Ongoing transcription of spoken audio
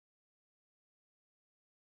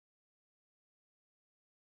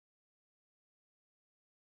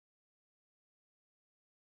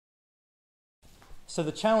So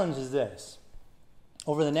the challenge is this.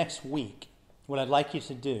 Over the next week, what I'd like you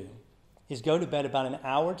to do is go to bed about an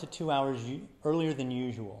hour to 2 hours earlier than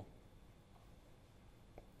usual.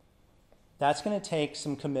 That's going to take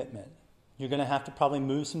some commitment. You're going to have to probably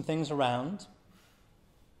move some things around,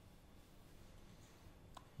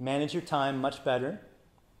 manage your time much better.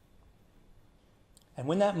 And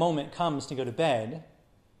when that moment comes to go to bed,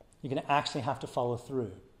 you're going to actually have to follow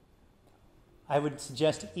through. I would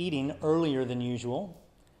suggest eating earlier than usual.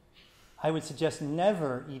 I would suggest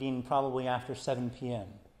never eating probably after 7 p.m.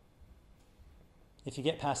 If you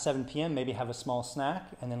get past 7 p.m., maybe have a small snack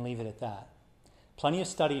and then leave it at that. Plenty of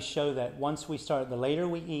studies show that once we start, the later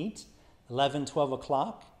we eat, 11, 12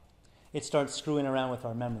 o'clock, it starts screwing around with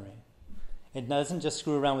our memory. It doesn't just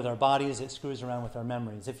screw around with our bodies, it screws around with our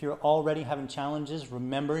memories. If you're already having challenges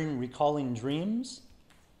remembering, recalling dreams,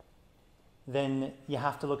 then you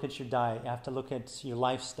have to look at your diet, you have to look at your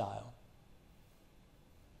lifestyle.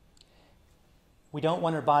 We don't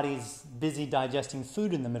want our bodies busy digesting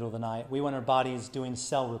food in the middle of the night. We want our bodies doing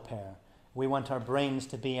cell repair. We want our brains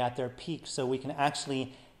to be at their peak so we can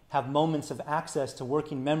actually have moments of access to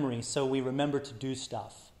working memory so we remember to do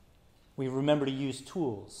stuff. We remember to use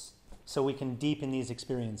tools so we can deepen these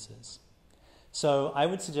experiences. So I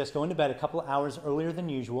would suggest going to bed a couple of hours earlier than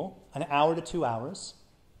usual, an hour to 2 hours.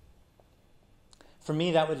 For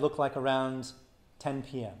me, that would look like around 10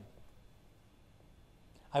 p.m.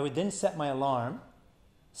 I would then set my alarm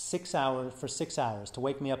 6 hours for 6 hours to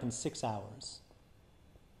wake me up in 6 hours.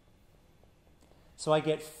 So I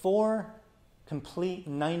get 4 complete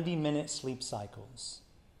 90-minute sleep cycles.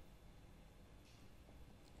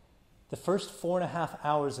 The first 4.5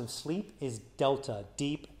 hours of sleep is delta,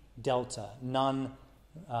 deep delta, non-REM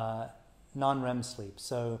sleep.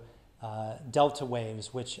 So delta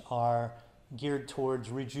waves, which are geared towards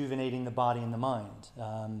rejuvenating the body and the mind.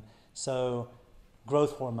 So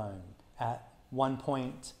growth hormone at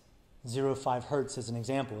 1.05 hertz, as an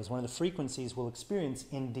example, is one of the frequencies we'll experience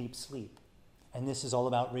in deep sleep. And this is all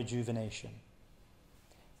about rejuvenation.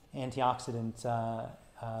 Antioxidant,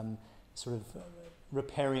 sort of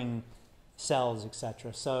repairing cells,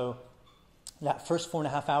 etc. So that first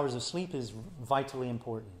 4.5 hours of sleep is vitally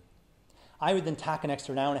important. I would then tack an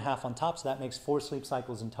extra 1.5 hours on top, so that makes 4 sleep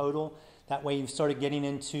cycles in total. That way you've started getting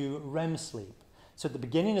into REM sleep. So at the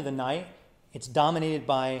beginning of the night, it's dominated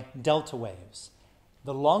by delta waves.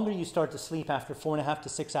 The longer you start to sleep after 4.5 to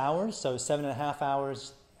 6 hours, so 7.5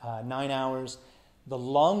 hours, 9 hours, the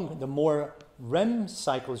more REM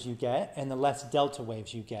cycles you get and the less delta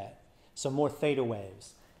waves you get. So more theta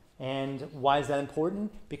waves. And why is that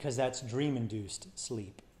important? Because that's dream-induced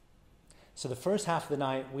sleep. So the first half of the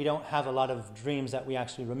night, we don't have a lot of dreams that we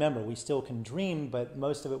actually remember. We still can dream, but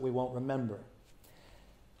most of it we won't remember.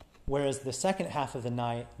 Whereas the second half of the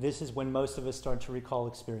night, this is when most of us start to recall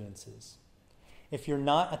experiences. If you're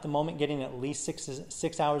not at the moment getting at least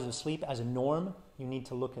 6 hours of sleep as a norm, you need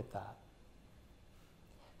to look at that.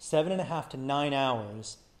 7.5 to 9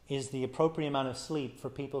 hours is the appropriate amount of sleep for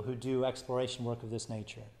people who do exploration work of this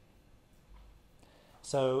nature.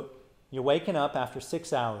 So you're waking up after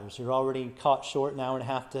 6 hours. You're already caught short 1.5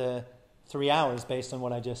 hours to 3 hours based on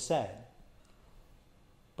what I just said.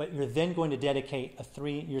 But you're then going to dedicate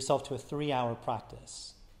yourself to a 3-hour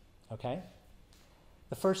practice. Okay?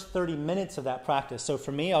 The first 30 minutes of that practice. So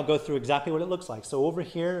for me, I'll go through exactly what it looks like. So over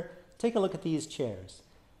here, take a look at these chairs.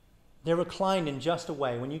 They're reclined in just a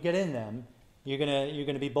way. When you get in them, you're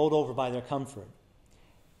gonna be bowled over by their comfort.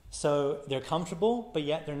 So they're comfortable, but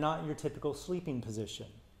yet they're not your typical sleeping position.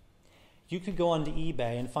 You could go onto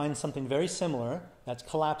eBay and find something very similar that's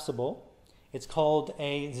collapsible. It's called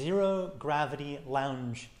a zero-gravity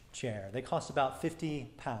lounge chair. They cost about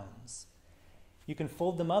 50 pounds. You can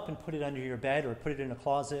fold them up and put it under your bed or put it in a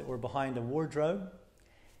closet or behind a wardrobe.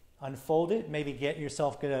 Unfold it, maybe get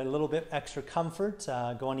a little bit extra comfort.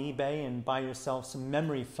 Go on eBay and buy yourself some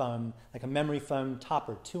memory foam, like a memory foam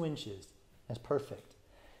topper, 2 inches. That's perfect.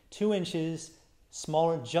 2 inches,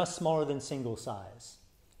 smaller, just smaller than single size.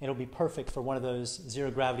 It'll be perfect for one of those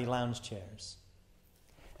zero-gravity lounge chairs.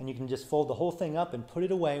 And you can just fold the whole thing up and put it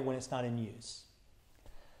away when it's not in use.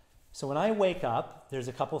 So when I wake up, there's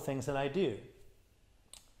a couple things that I do.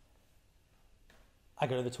 I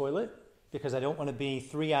go to the toilet because I don't want to be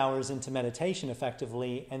 3 hours into meditation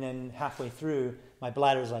effectively and then halfway through my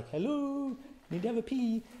bladder's like, hello, need to have a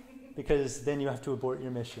pee, because then you have to abort your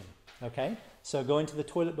mission. Okay? So go into the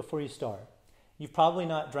toilet before you start. You've probably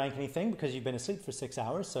not drank anything because you've been asleep for 6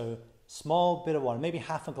 hours, so small bit of water, maybe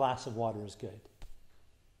half a glass of water is good.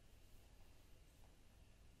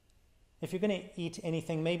 If you're going to eat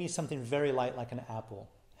anything, maybe something very light like an apple,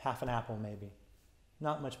 half an apple maybe,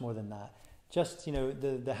 not much more than that. Just,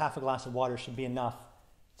 the half a glass of water should be enough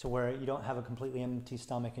to where you don't have a completely empty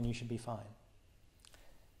stomach and you should be fine.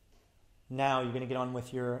 Now you're going to get on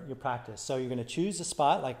with your practice. So you're going to choose a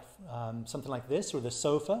spot like something like this, or the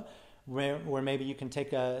sofa, where maybe you can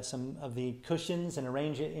take some of the cushions and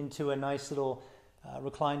arrange it into a nice little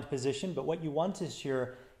reclined position. But what you want is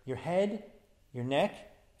your head, your neck,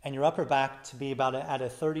 and your upper back to be about at a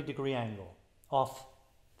 30-degree angle off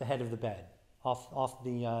the head of the bed, off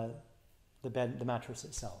the bed, the mattress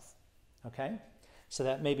itself. Okay? So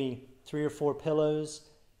that maybe 3 or 4 pillows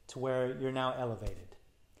to where you're now elevated.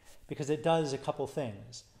 Because it does a couple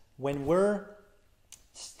things. When we're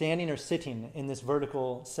standing or sitting in this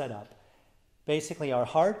vertical setup, basically our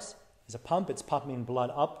heart is a pump. It's pumping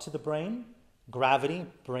blood up to the brain. Gravity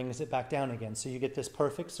brings it back down again. So you get this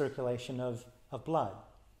perfect circulation of blood.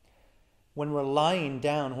 When we're lying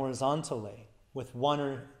down horizontally with 1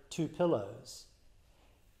 or 2 pillows,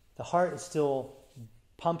 the heart is still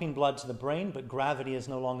pumping blood to the brain, but gravity is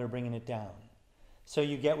no longer bringing it down. So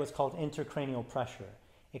you get what's called intracranial pressure.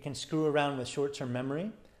 It can screw around with short-term memory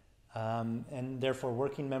and therefore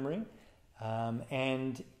working memory.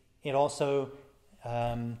 And it also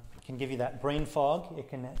can give you that brain fog. It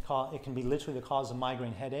can be literally the cause of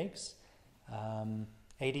migraine headaches,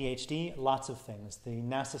 ADHD, lots of things. The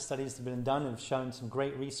NASA studies that have been done have shown some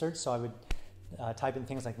great research. So I would type in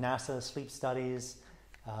things like NASA sleep studies,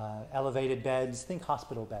 elevated beds. Think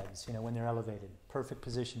hospital beds, when they're elevated. Perfect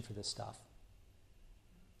position for this stuff.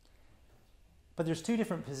 But there's 2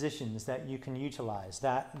 different positions that you can utilize.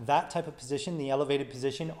 That type of position, the elevated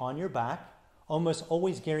position on your back, almost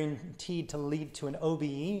always guaranteed to lead to an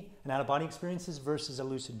OBE, an out-of-body experiences, versus a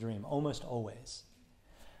lucid dream, almost always.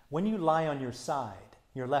 When you lie on your side,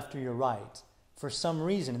 your left or your right, for some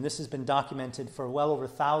reason, and this has been documented for well over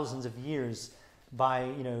thousands of years by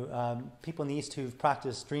people in the East who've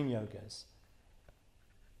practiced dream yogas.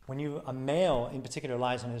 When a male in particular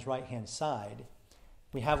lies on his right-hand side,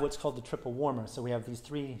 we have what's called the triple warmer. So we have these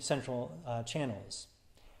 3 central channels.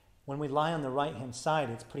 When we lie on the right-hand side,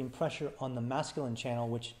 it's putting pressure on the masculine channel,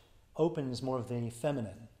 which opens more of the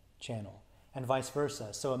feminine channel, and vice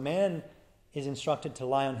versa. So a man is instructed to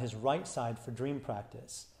lie on his right side for dream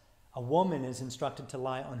practice. A woman is instructed to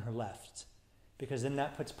lie on her left, because then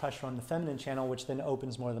that puts pressure on the feminine channel, which then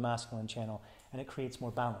opens more of the masculine channel, and it creates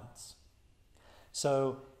more balance.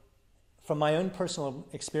 So from my own personal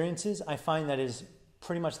experiences, I find that is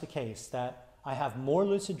pretty much the case, that I have more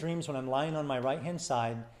lucid dreams when I'm lying on my right-hand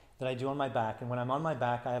side than I do on my back. And when I'm on my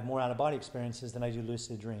back, I have more out-of-body experiences than I do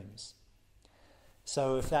lucid dreams.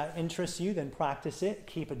 So if that interests you, then practice it.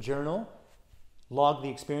 Keep a journal. Log the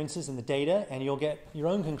experiences and the data, and you'll get your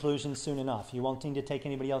own conclusions soon enough. You won't need to take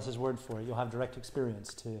anybody else's word for it. You'll have direct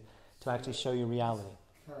experience to actually show you reality.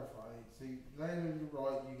 Clarify. So laying on your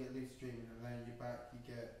right, you get lucid dreaming, and laying on your back,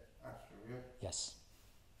 you get astral, yeah? Yes.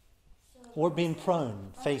 Or being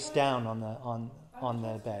prone, face down on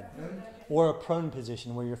the bed. Or a prone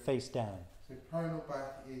position where you're face down. So prone or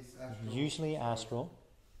back is astral? Usually astral.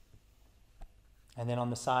 And then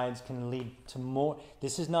on the sides can lead to more.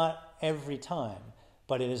 This is not every time,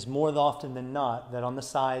 but it is more often than not that on the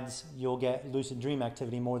sides you'll get lucid dream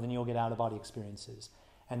activity more than you'll get out-of-body experiences.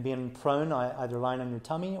 And being prone, either lying on your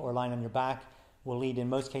tummy or lying on your back, will lead in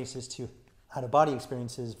most cases to out-of-body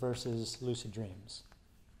experiences versus lucid dreams.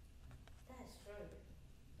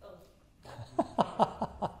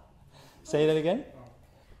 Say that again?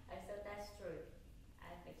 I said that's true.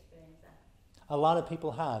 I've experienced that. A lot of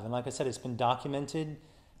people have, and like I said, it's been documented,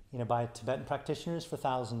 by Tibetan practitioners for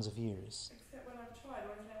thousands of years. Except when I've tried,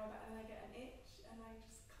 when I lay on that and I get an itch, and I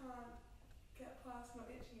just can't get past not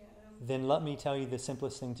itching it. Then let me tell you, the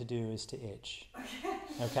simplest thing to do is to itch.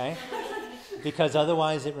 Okay? Because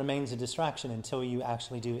otherwise it remains a distraction until you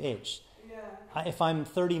actually do itch. Yeah. If I'm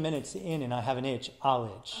 30 minutes in and I have an itch,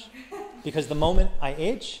 I'll itch. Because the moment I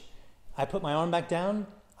itch, I put my arm back down,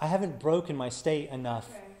 I haven't broken my state enough,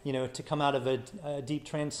 to come out of a deep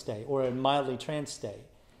trance state or a mildly trance state.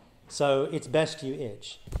 So it's best you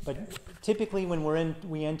itch. But typically when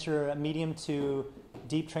we enter a medium to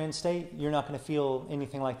deep trance state, you're not going to feel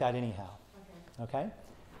anything like that anyhow. Okay?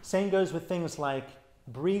 Same goes with things like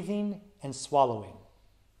breathing and swallowing.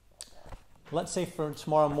 Let's say for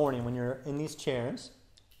tomorrow morning when you're in these chairs,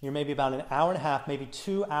 you're maybe about an hour and a half, maybe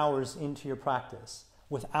 2 hours into your practice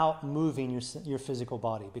without moving your physical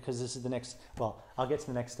body, because this is the next, I'll get to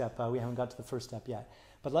the next step. We haven't got to the first step yet.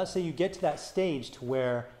 But let's say you get to that stage to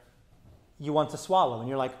where you want to swallow, and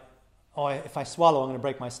you're like, if I swallow, I'm going to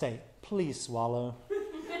break my state. Please swallow.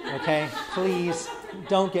 Okay? Please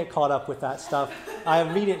don't get caught up with that stuff. I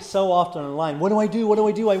read it so often online. What do I do? What do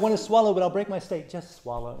I do? I want to swallow, but I'll break my state. Just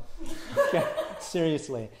swallow. Okay?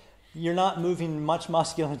 Seriously. You're not moving much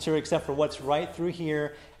musculature except for what's right through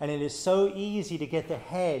here, and it is so easy to get the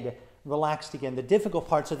head relaxed again. The difficult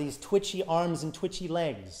parts are these twitchy arms and twitchy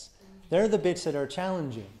legs. They're the bits that are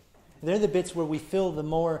challenging. They're the bits where we feel the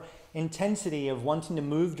more intensity of wanting to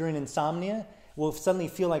move during insomnia. We'll suddenly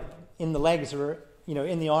feel like in the legs or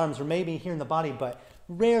in the arms or maybe here in the body, but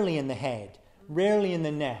rarely in the head, rarely in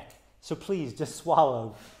the neck. So please just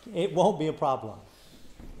swallow. It won't be a problem.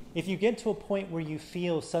 If you get to a point where you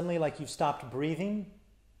feel suddenly like you've stopped breathing,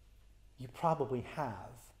 you probably have,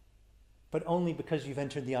 but only because you've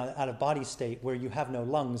entered the out-of-body state where you have no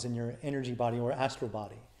lungs in your energy body or astral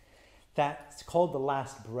body. That's called the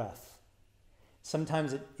last breath.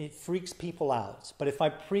 Sometimes it freaks people out, but if I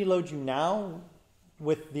preload you now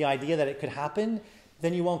with the idea that it could happen,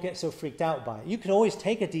 then you won't get so freaked out by it. You can always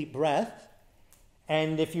take a deep breath,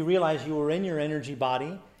 and if you realize you were in your energy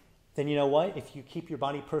body, then you know what? If you keep your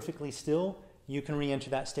body perfectly still, you can re-enter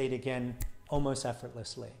that state again almost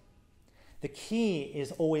effortlessly. The key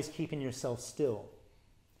is always keeping yourself still.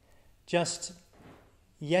 Just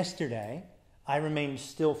yesterday, I remained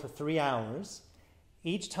still for 3 hours.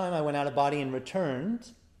 Each time I went out of body and returned,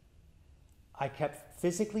 I kept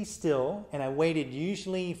physically still, and I waited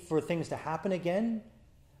usually for things to happen again,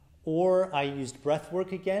 or I used breath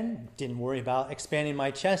work again. Didn't worry about expanding my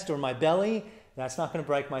chest or my belly. That's not going to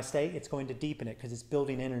break my state. It's going to deepen it because it's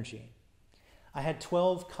building energy. I had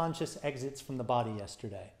 12 conscious exits from the body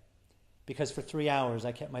yesterday because for 3 hours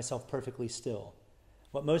I kept myself perfectly still.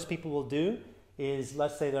 What most people will do is,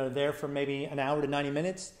 let's say they're there for maybe an hour to 90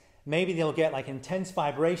 minutes. Maybe they'll get like intense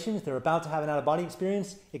vibrations. They're about to have an out-of-body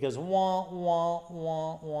experience. It goes wah, wah,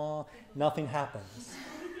 wah, wah. Nothing happens.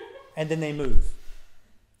 And then they move.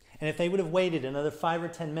 And if they would have waited another 5 or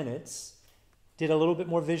 10 minutes, did a little bit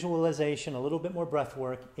more visualization, a little bit more breath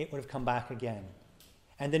work, it would have come back again.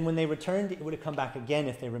 And then when they returned, it would have come back again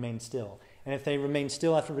if they remained still. And if they remained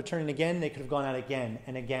still after returning again, they could have gone out again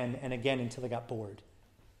and again and again until they got bored.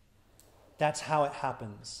 That's how it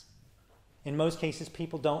happens. In most cases,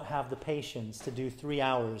 people don't have the patience to do 3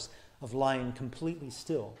 hours of lying completely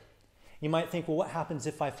still. You might think, well, what happens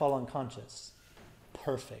if I fall unconscious?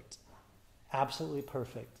 Perfect. Absolutely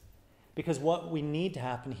perfect. Because what we need to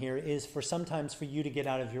happen here is sometimes for you to get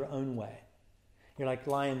out of your own way. You're like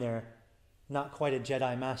lying there, not quite a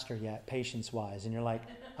Jedi master yet, patience-wise. And you're like,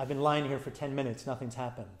 I've been lying here for 10 minutes, nothing's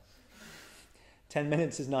happened. 10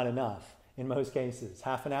 minutes is not enough in most cases.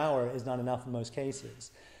 Half an hour is not enough in most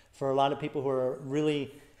cases. For a lot of people who are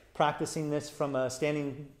really practicing this from a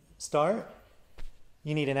standing start,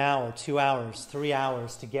 you need an hour, 2 hours, 3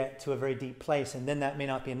 hours to get to a very deep place. And then that may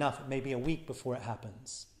not be enough. It may be a week before it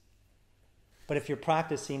happens. But if you're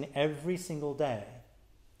practicing every single day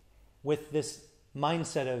with this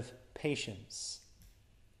mindset of patience,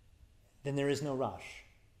 then there is no rush.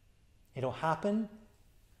 It'll happen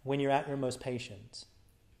when you're at your most patient.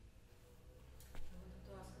 I wanted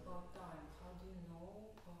to ask about time. How do you know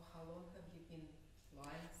how long have you been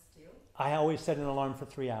lying still? I always set an alarm for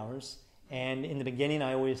 3 hours. And in the beginning,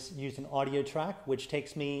 I always used an audio track, which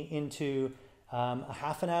takes me into a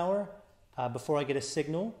half an hour before I get a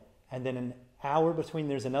signal, and then an hour between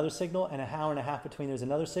there's another signal, and an hour and a half between there's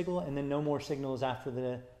another signal, and then no more signals after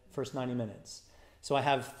the first 90 minutes. So I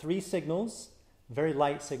have 3 signals, very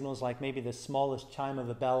light signals, like maybe the smallest chime of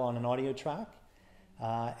a bell on an audio track.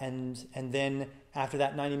 And then after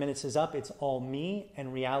that 90 minutes is up, it's all me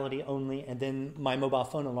and reality only, and then my mobile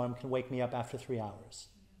phone alarm can wake me up after 3 hours.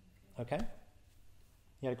 Okay?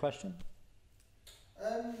 You had a question?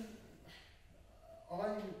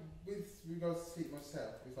 With regards to sleep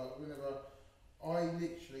myself, it's like whenever I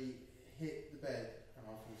literally hit the bed and I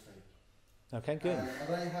fall asleep. Okay, good. I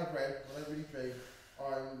don't have REM, I don't really dream.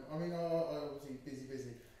 I'm obviously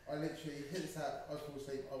busy. I literally hit the tap, I fall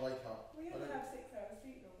asleep, I wake up. We only have 6 hours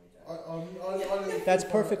sleep normally, Joe. That's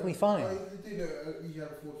perfectly fine. I do usually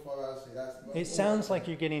have 4 to 5 hours sleep. It sounds like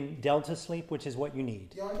you're getting delta sleep, which is what you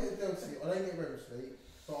need. Yeah, I get delta sleep. I don't get REM sleep.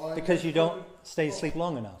 But Because you don't stay asleep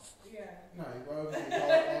long enough. Yeah. No, well, obviously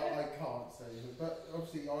I can't say it. But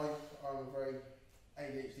obviously I'm a very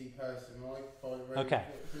ADHD person. I find it very Okay,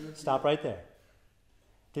 stop right there.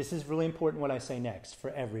 This is really important what I say next for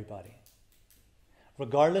everybody.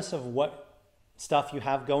 Regardless of what stuff you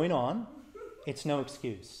have going on, it's no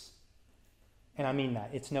excuse. And I mean that,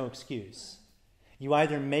 it's no excuse. You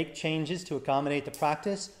either make changes to accommodate the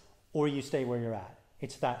practice or you stay where you're at.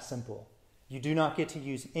 It's that simple. You do not get to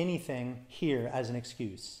use anything here as an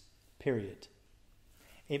excuse, period.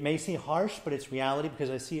 It may seem harsh, but it's reality because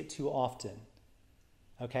I see it too often.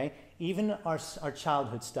 Okay? Even our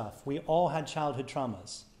childhood stuff. We all had childhood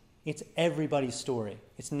traumas. It's everybody's story.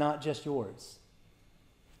 It's not just yours.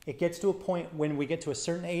 It gets to a point when we get to a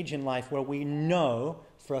certain age in life where we know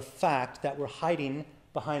for a fact that we're hiding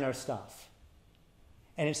behind our stuff.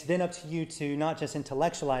 And it's then up to you to not just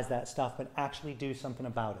intellectualize that stuff, but actually do something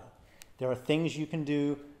about it. There are things you can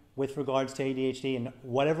do with regards to ADHD and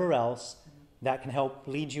whatever else that can help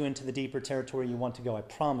lead you into the deeper territory you want to go, I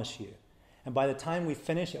promise you. And by the time we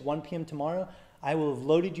finish at 1 p.m. tomorrow, I will have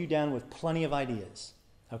loaded you down with plenty of ideas.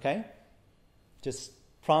 Okay? Just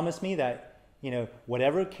promise me that,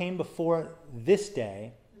 whatever came before this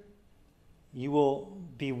day, you will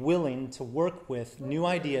be willing to work with new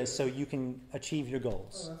ideas so you can achieve your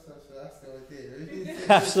goals. Oh, that's the idea.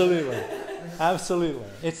 Absolutely. Absolutely.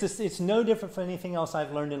 It's no different from anything else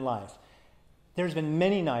I've learned in life. There's been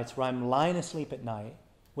many nights where I'm lying asleep at night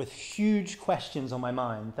with huge questions on my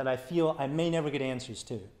mind that I feel I may never get answers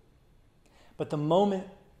to. But the moment,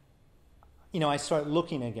 I start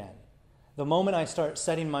looking again, the moment I start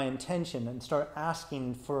setting my intention and start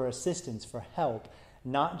asking for assistance, for help,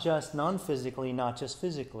 not just non-physically, not just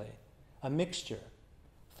physically, a mixture,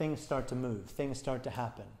 things start to move, things start to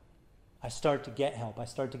happen. I start to get help, I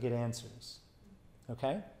start to get answers.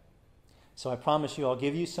 Okay? So I promise you I'll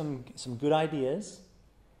give you some good ideas,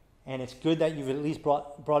 and it's good that you've at least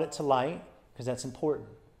brought it to light, because that's important.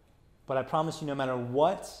 But I promise you no matter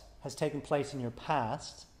what has taken place in your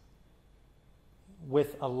past,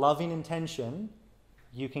 with a loving intention,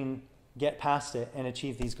 you can get past it and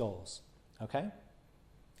achieve these goals. Okay?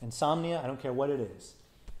 Insomnia, I don't care what it is.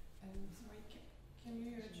 Sorry, can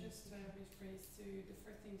you just rephrase to the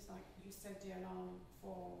first things, like you set the alarm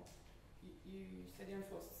for, you set the alarm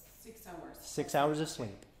for 6 hours? 6 hours of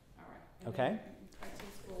sleep. All right. And Okay?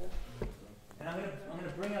 practice for... And I'm going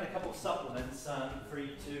to bring out a couple of supplements for you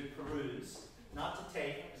to peruse. Not to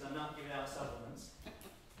take, because I'm not giving out supplements.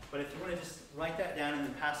 But if you want to just write that down and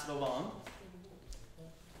then pass it along.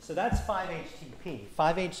 So that's 5-HTP.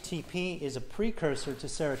 5-HTP is a precursor to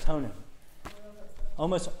serotonin.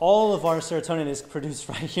 Almost all of our serotonin is produced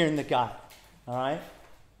right here in the gut. All right?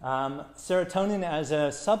 Serotonin as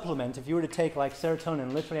a supplement, if you were to take like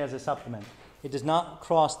serotonin literally as a supplement, it does not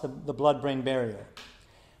cross the blood-brain barrier.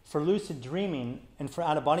 For lucid dreaming and for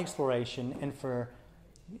out-of-body exploration and for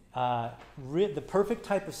the perfect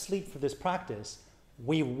type of sleep for this practice,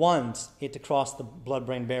 we want it to cross the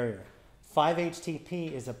blood-brain barrier.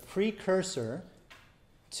 5-HTP is a precursor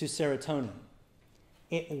to serotonin.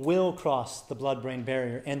 It will cross the blood-brain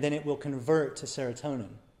barrier and then it will convert to serotonin.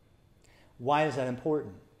 Why is that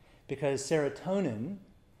important? Because serotonin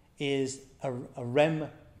is a REM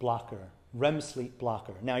blocker, REM sleep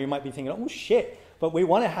blocker. Now you might be thinking, oh shit, but we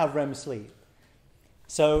want to have REM sleep.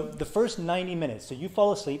 So the first 90 minutes, so you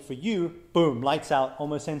fall asleep, for you, boom, lights out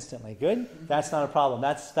almost instantly. Good? That's not a problem.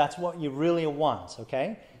 That's what you really want,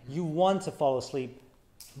 okay? You want to fall asleep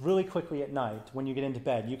really quickly at night when you get into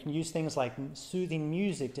bed. You can use things like soothing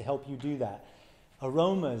music to help you do that.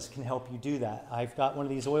 Aromas can help you do that. I've got one of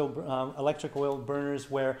these electric oil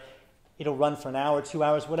burners where it'll run for an hour, 2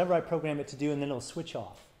 hours, whatever I program it to do, and then it'll switch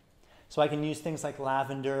off. So I can use things like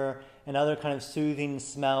lavender and other kind of soothing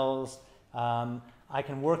smells. I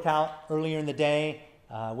can work out earlier in the day,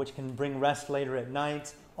 which can bring rest later at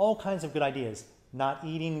night. All kinds of good ideas. Not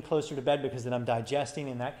eating closer to bed because then I'm digesting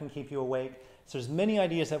and that can keep you awake. So there's many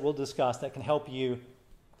ideas that we'll discuss that can help you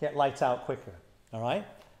get lights out quicker. All right?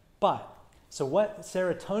 So what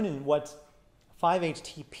serotonin, what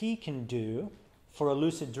 5-HTP can do for a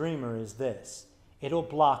lucid dreamer is this. It'll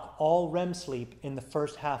block all REM sleep in the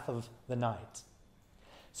first half of the night.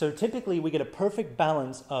 So typically we get a perfect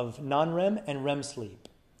balance of non-REM and REM sleep.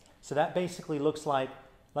 So that basically looks like,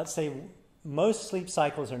 let's say most sleep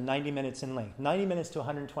cycles are 90 minutes in length, 90 minutes to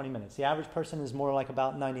 120 minutes. The average person is more like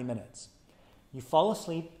about 90 minutes. You fall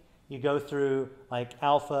asleep, you go through like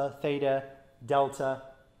alpha, theta, delta,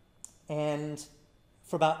 and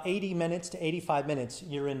for about 80 minutes to 85 minutes,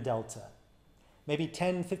 you're in delta. Maybe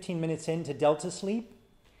 10, 15 minutes into delta sleep,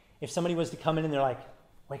 if somebody was to come in and they're like,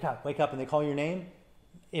 wake up, and they call your name,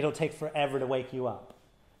 it'll take forever to wake you up.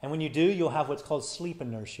 And when you do, you'll have what's called sleep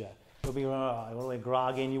inertia. You'll be really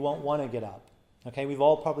groggy and you won't want to get up. Okay, we've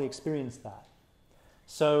all probably experienced that.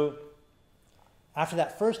 So after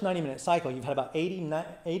that first 90-minute cycle, you've had about 80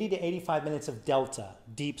 to 85 minutes of delta,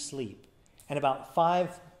 deep sleep, and about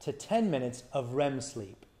 5 to 10 minutes of REM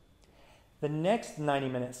sleep. The next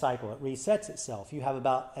 90-minute cycle, it resets itself. You have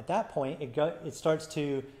about, at that point, it starts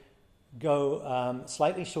to go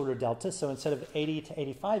slightly shorter delta. So instead of 80 to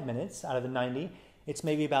 85 minutes out of the 90, it's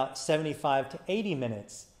maybe about 75 to 80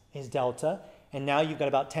 minutes is delta. And now you've got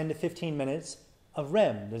about 10 to 15 minutes of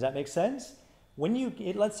REM. Does that make sense?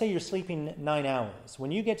 let's say you're sleeping 9 hours.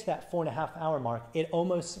 When you get to that 4.5 hour mark, it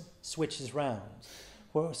almost switches round.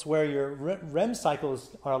 Where your REM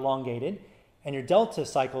cycles are elongated and your delta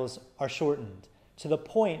cycles are shortened. To the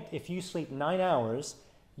point, if you sleep 9 hours,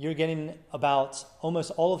 you're getting about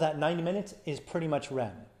almost all of that 90 minutes is pretty much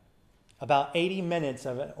REM. About 80 minutes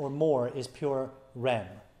of it or more is pure REM.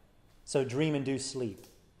 So dream-induced sleep.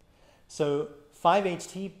 So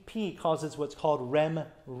 5-HTP causes what's called REM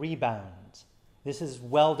rebound. This is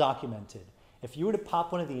well documented. If you were to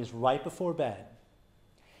pop one of these right before bed,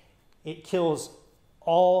 it kills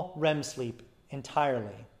all REM sleep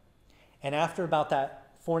entirely. And after about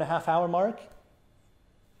that 4.5 hour mark,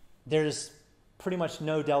 there's pretty much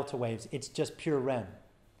no delta waves. It's just pure REM.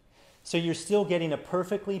 So you're still getting a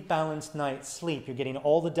perfectly balanced night's sleep. You're getting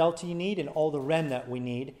all the delta you need and all the REM that we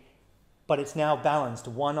need, but it's now balanced,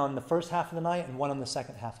 one on the first half of the night and one on the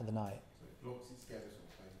second half of the night. So it blocks it together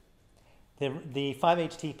sort of thing. The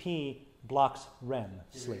 5-HTP blocks REM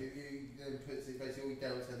sleep. You then puts it basically all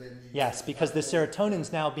delta, then you... Yes, because the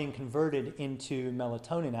serotonin's now being converted into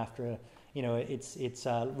melatonin after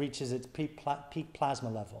it reaches its peak plasma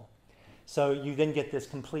level. So you then get this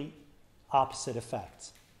complete opposite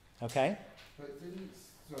effect. Okay? But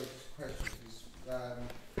sorry, just a question, because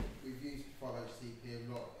we've used 5-HTP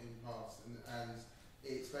a lot in the past, and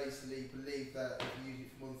it's basically believed that if you use it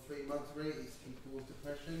for more than 3 months, really, it can cause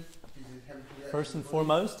depression. First and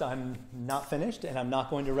foremost, I'm not finished, and I'm not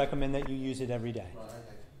going to recommend that you use it every day.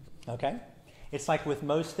 Right, okay? It's like with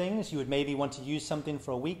most things, you would maybe want to use something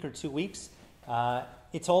for a week or 2 weeks.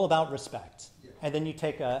 It's all about respect. Yeah. And then you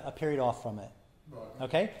take a period off from it. Right.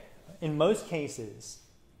 Okay? In most cases,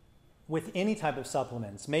 with any type of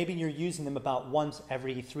supplements, maybe you're using them about once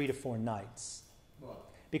every 3 to 4 nights. Right.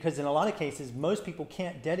 Because in a lot of cases, most people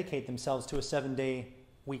can't dedicate themselves to a 7-day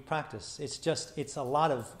week practice. It's a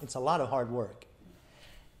lot of hard work.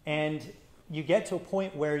 And you get to a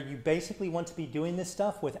point where you basically want to be doing this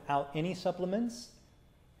stuff without any supplements,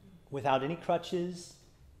 without any crutches,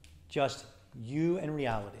 just you and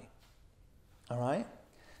reality. All right?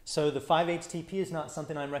 So the 5-HTP is not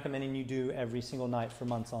something I'm recommending you do every single night for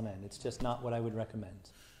months on end. It's just not what I would recommend.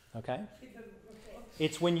 Okay?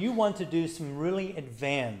 It's when you want to do some really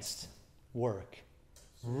advanced work.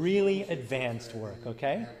 Really advanced work,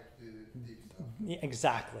 okay? Yeah,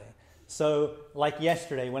 exactly. So, like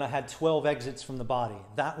yesterday when I had 12 exits from the body,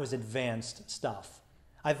 that was advanced stuff.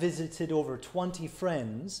 I visited over 20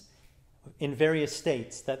 friends in various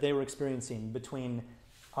states that they were experiencing, between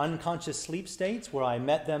unconscious sleep states where I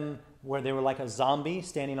met them where they were like a zombie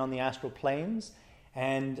standing on the astral planes,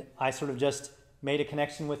 and I sort of just made a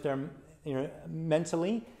connection with them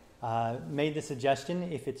mentally, made the suggestion,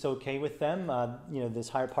 if it's okay with them, this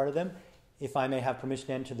higher part of them, if I may have permission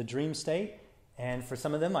to enter the dream state. And for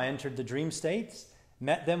some of them, I entered the dream states,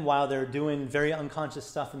 met them while they're doing very unconscious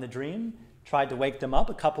stuff in the dream, tried to wake them up.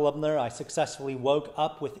 A couple of them there, I successfully woke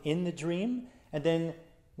up within the dream, and then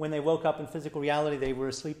when they woke up in physical reality, they were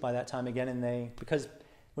asleep by that time again. And because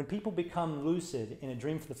when people become lucid in a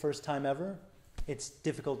dream for the first time ever, it's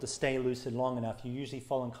difficult to stay lucid long enough. You usually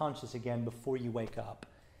fall unconscious again before you wake up.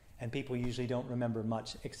 And people usually don't remember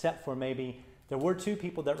much, except for maybe there were 2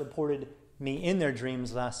 people that reported me in their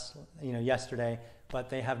dreams yesterday, but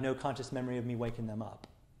they have no conscious memory of me waking them up.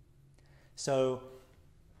 So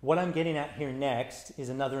what I'm getting at here next is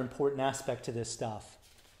another important aspect to this stuff.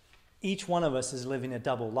 Each one of us is living a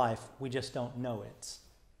double life. We just don't know it.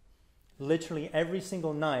 Literally every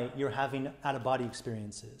single night, you're having out-of-body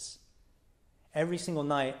experiences. Every single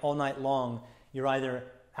night, all night long, you're either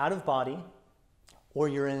out of body or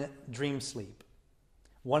you're in dream sleep.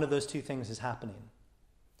 One of those 2 things is happening.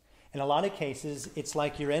 In a lot of cases, it's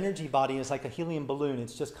like your energy body is like a helium balloon.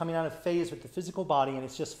 It's just coming out of phase with the physical body, and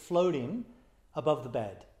it's just floating above the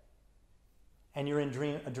bed. And you're in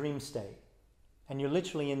a dream state. And you're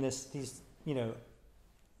literally in these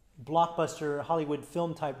blockbuster Hollywood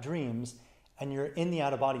film type dreams, and you're in the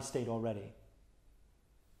out-of-body state already.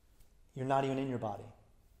 You're not even in your body.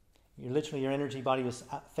 You're literally, your energy body is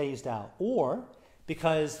phased out. Or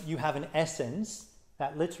because you have an essence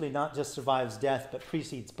that literally not just survives death but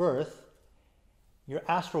precedes birth, your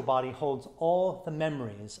astral body holds all the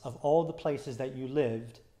memories of all the places that you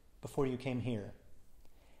lived before you came here.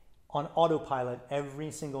 On autopilot,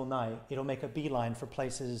 every single night, it'll make a beeline for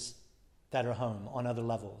places that are home on other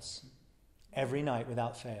levels. Every night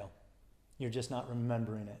without fail. You're just not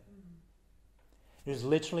remembering it. There's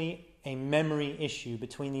literally a memory issue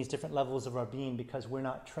between these different levels of our being because we're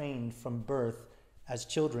not trained from birth as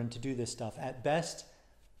children to do this stuff. At best,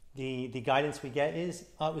 the guidance we get is,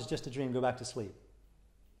 it was just a dream, go back to sleep.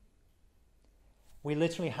 We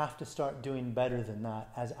literally have to start doing better than that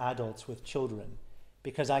as adults with children.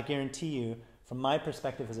 Because I guarantee you, from my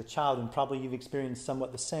perspective as a child, and probably you've experienced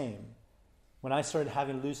somewhat the same, when I started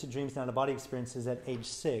having lucid dreams and out-of-body experiences at age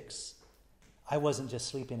 6, I wasn't just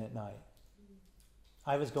sleeping at night.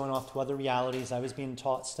 I was going off to other realities. I was being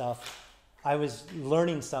taught stuff. I was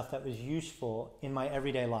learning stuff that was useful in my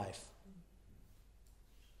everyday life.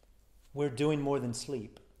 We're doing more than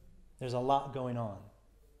sleep. There's a lot going on.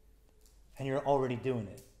 And you're already doing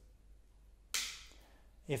it.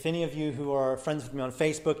 If any of you who are friends with me on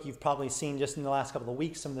Facebook, you've probably seen just in the last couple of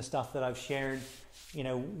weeks some of the stuff that I've shared,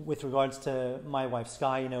 with regards to my wife,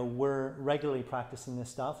 Sky. We're regularly practicing this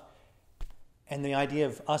stuff. And the idea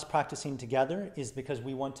of us practicing together is because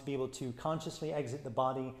we want to be able to consciously exit the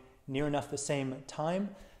body near enough the same time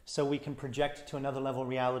so we can project to another level of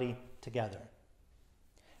reality together.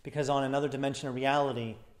 Because on another dimension of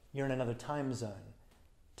reality, you're in another time zone.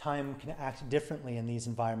 Time can act differently in these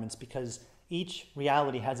environments because each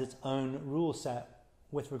reality has its own rule set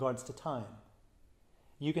with regards to time.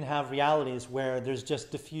 You can have realities where there's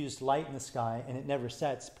just diffused light in the sky and it never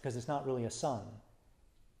sets because it's not really a sun.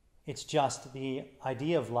 It's just the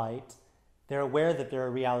idea of light. They're aware that their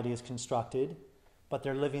reality is constructed, but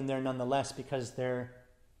they're living there nonetheless because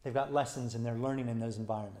they've got lessons and they're learning in those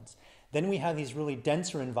environments. Then we have these really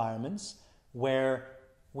denser environments where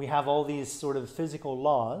we have all these sort of physical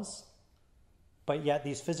laws, but yet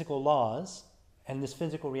these physical laws and this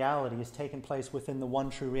physical reality is taking place within the one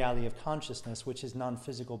true reality of consciousness, which is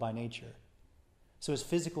non-physical by nature. So as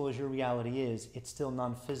physical as your reality is, it's still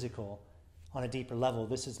non-physical on a deeper level.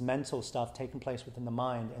 This is mental stuff taking place within the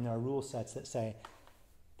mind, and there are rule sets that say,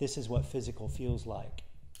 this is what physical feels like.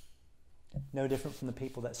 No different from the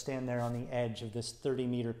people that stand there on the edge of this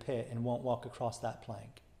 30-meter pit and won't walk across that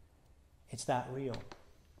plank. It's that real.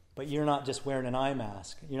 But you're not just wearing an eye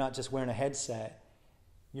mask. You're not just wearing a headset.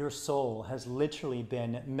 Your soul has literally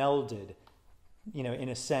been melded, in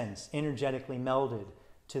a sense, energetically melded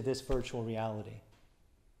to this virtual reality.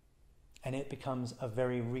 And it becomes a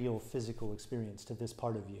very real physical experience to this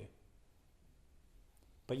part of you.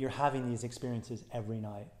 But you're having these experiences every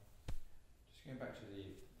night. Just going back to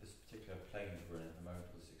this particular plane that we're in at the moment,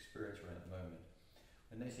 or this experience we're in at the moment,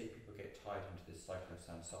 when they say people get tied into this cycle of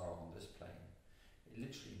samsara on this plane, it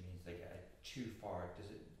literally means they get too far. Does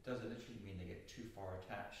it literally mean they get too far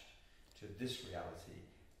attached to this reality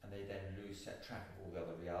and they then lose track of all the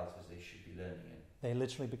other realities they should be learning in? They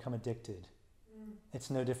literally become addicted. It's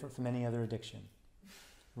no different from any other addiction.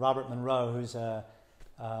 Robert Monroe, who's a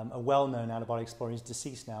well-known out-of-body explorer, he's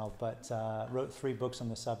deceased now, but wrote 3 books on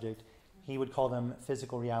the subject. He would call them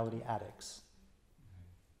physical reality addicts.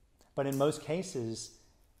 But in most cases,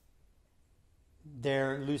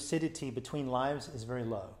 their lucidity between lives is very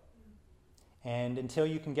low. And until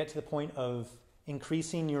you can get to the point of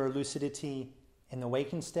increasing your lucidity in the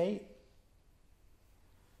waking state,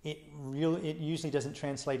 it usually doesn't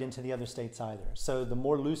translate into the other states either. So the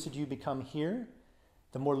more lucid you become here,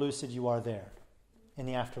 the more lucid you are there in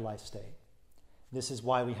the afterlife state. This is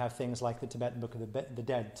why we have things like the Tibetan Book of the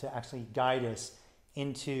Dead to actually guide us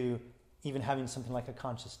into even having something like a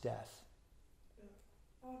conscious death.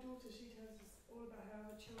 Our daughter, she tells us all about her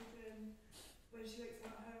other children, when she looks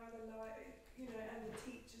at her other life, and the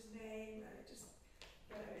teacher's name, and it just,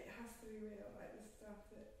 it has to be real, like the stuff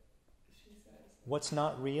that she says. What's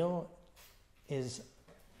not real is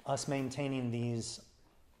us maintaining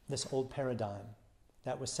this old paradigm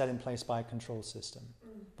that was set in place by a control system,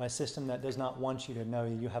 by a system that does not want you to know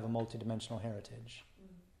you have a multidimensional heritage.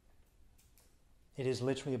 It is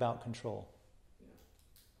literally about control. Yeah.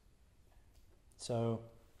 So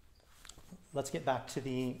let's get back to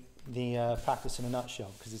the practice in a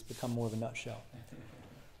nutshell, because it's become more of a nutshell.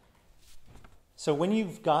 So when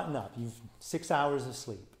you've gotten up, you've 6 hours of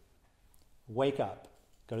sleep, wake up,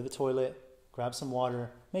 go to the toilet, grab some water,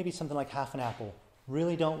 maybe something like half an apple.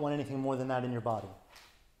 Really don't want anything more than that in your body.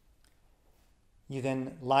 You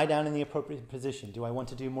then lie down in the appropriate position. Do I want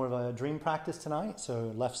to do more of a dream practice tonight?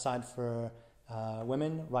 So left side for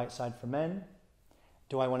women, right side for men.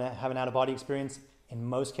 Do I want to have an out-of-body experience? In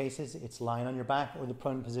most cases, it's lying on your back or the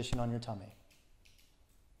prone position on your tummy.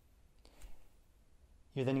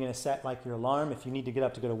 You're then going to set like your alarm if you need to get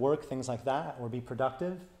up to go to work, things like that, or be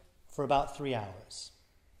productive for about 3 hours.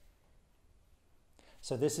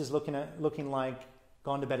 So this is looking like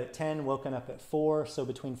gone to bed at 10, woken up at 4, so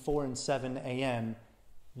between 4 and 7 a.m.,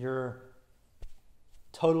 you're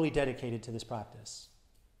totally dedicated to this practice.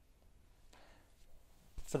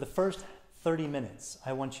 For the first 30 minutes,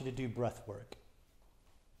 I want you to do breath work.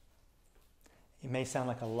 It may sound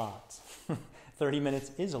like a lot. 30 minutes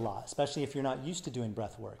is a lot, especially if you're not used to doing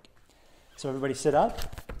breath work. So everybody sit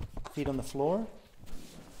up, feet on the floor,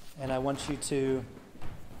 and I want you to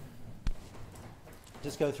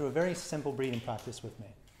just go through a very simple breathing practice with me.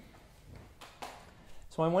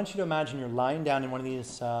 So I want you to imagine you're lying down in one of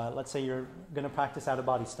these, let's say you're going to practice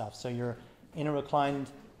out-of-body stuff. So you're in a reclined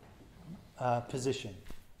position.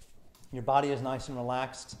 Your body is nice and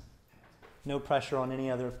relaxed. No pressure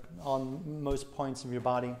on most points of your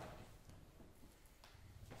body.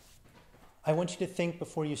 I want you to think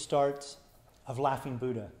before you start of laughing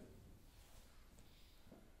Buddha.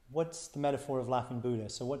 What's the metaphor of laughing Buddha?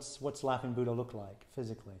 So what's laughing Buddha look like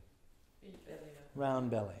physically? Big belly.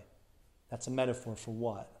 Round belly. That's a metaphor for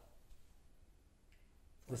what?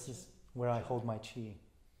 This is where I hold my chi.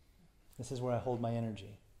 This is where I hold my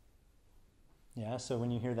energy. Yeah, so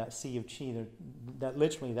when you hear that sea of chi,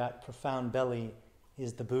 that profound belly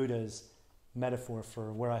is the Buddha's metaphor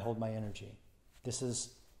for where I hold my energy. This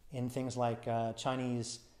is in things like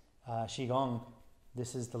Chinese Qigong,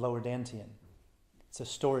 this is the lower dantian. It's a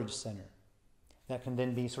storage center that can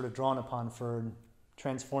then be sort of drawn upon for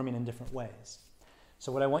transforming in different ways.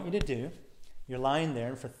 So what I want you to do, you're lying there,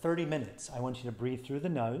 and for 30 minutes, I want you to breathe through the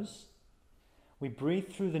nose. We breathe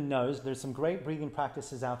through the nose. There's some great breathing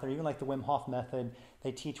practices out there, even like the Wim Hof method.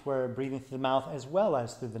 They teach where breathing through the mouth as well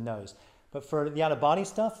as through the nose. But for the out-of-body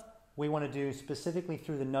stuff, we want to do specifically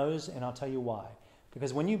through the nose, and I'll tell you why.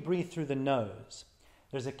 Because when you breathe through the nose,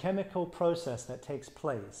 there's a chemical process that takes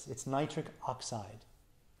place. It's nitric oxide.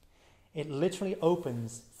 It literally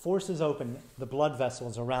forces open the blood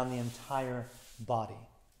vessels around the entire body.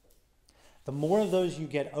 The more of those you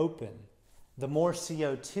get open, the more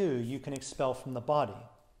CO2 you can expel from the body.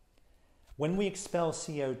 When we expel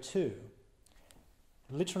CO2,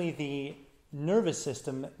 literally the nervous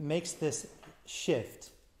system makes this shift.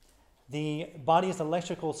 The body's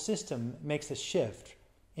electrical system makes a shift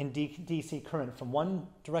in DC current from one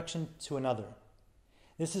direction to another.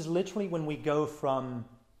 This is literally when we go from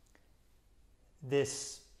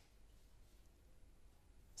this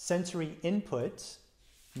sensory input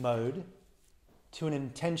mode to an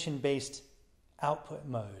intention-based output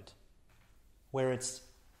mode, where it's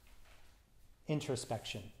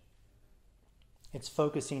introspection. It's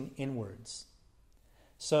focusing inwards.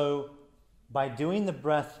 So by doing the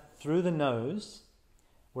breath through the nose,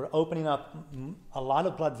 we're opening up a lot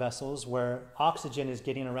of blood vessels where oxygen is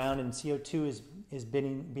getting around and CO2 is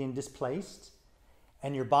being displaced,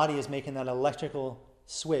 and your body is making that electrical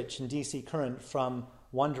switch in DC current from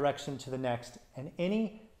one direction to the next. And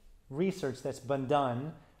any research that's been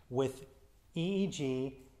done with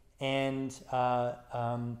EEG and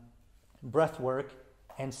breath work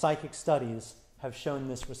and psychic studies have shown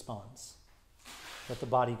this response that the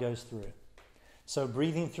body goes through. So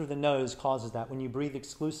breathing through the nose causes that. When you breathe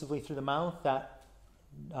exclusively through the mouth, that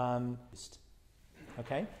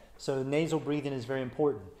okay? So nasal breathing is very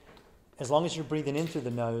important. As long as you're breathing in through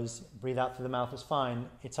the nose, breathe out through the mouth is fine.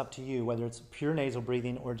 It's up to you, whether it's pure nasal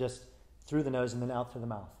breathing or just through the nose and then out through the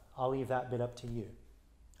mouth. I'll leave that bit up to you,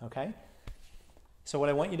 okay? So what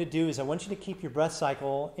I want you to do is I want you to keep your breath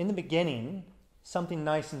cycle in the beginning something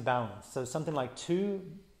nice and balanced. So something like 2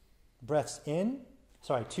 seconds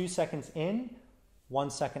in, 1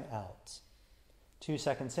 second out. 2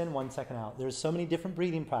 seconds in, 1 second out. There's so many different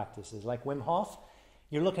breathing practices. Like Wim Hof,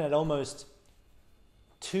 you're looking at almost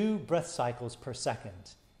 2 breath cycles per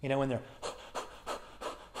second. You know, when they're,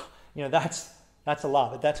 that's a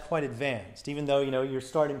lot, but that's quite advanced. Even though, you're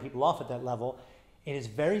starting people off at that level, it is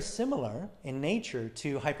very similar in nature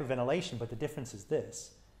to hyperventilation, but the difference is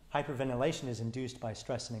this. Hyperventilation is induced by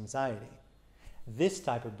stress and anxiety. This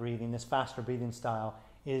type of breathing, this faster breathing style,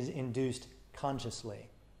 is induced consciously.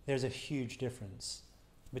 There's a huge difference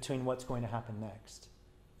between what's going to happen next.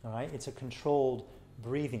 All right? It's a controlled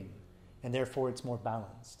breathing, and therefore it's more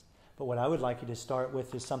balanced. But what I would like you to start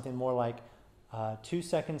with is something more like 2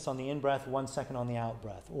 seconds on the in-breath, 1 second on the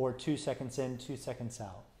out-breath, or 2 seconds in, 2 seconds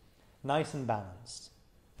out. Nice and balanced.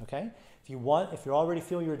 Okay? If you already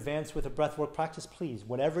feel you're advanced with a breathwork practice, please,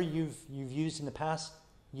 whatever you've used in the past,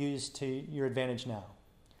 use to your advantage now.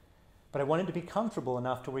 But I want it to be comfortable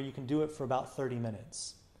enough to where you can do it for about 30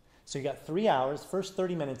 minutes. So you got 3 hours. First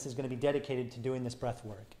 30 minutes is going to be dedicated to doing this breath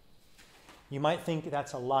work. You might think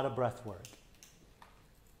that's a lot of breath work.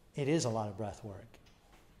 It is a lot of breath work.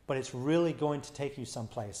 But it's really going to take you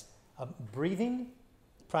someplace. Breathing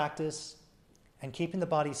practice and keeping the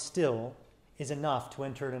body still is enough to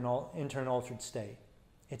enter an altered state.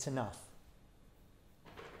 It's enough.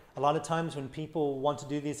 A lot of times when people want to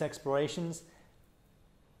do these explorations,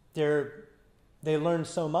 they learn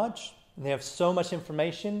so much, and they have so much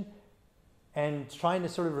information, and trying to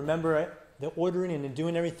sort of remember the ordering and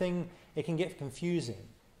doing everything, it can get confusing.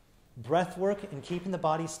 breath work and keeping the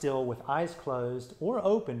body still with eyes closed or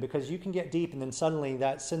open, because you can get deep and then suddenly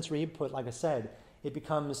that sensory input, like I said, it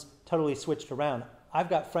becomes totally switched around. I've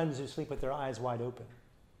got friends who sleep with their eyes wide open.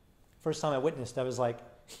 First time I witnessed, I was like,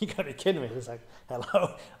 you gotta be kidding me. It was like,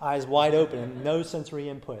 hello, eyes wide open and no sensory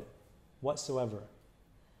input whatsoever.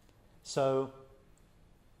 So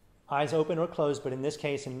eyes open or closed, but in this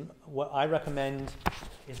case, and what I recommend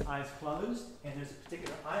is eyes closed, and there's a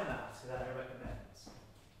particular eye mask that I recommend.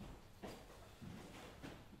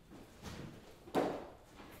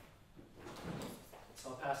 So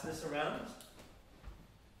I'll pass this around.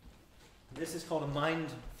 This is called a Mind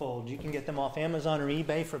Fold. You can get them off Amazon or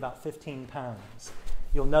eBay for about 15 pounds.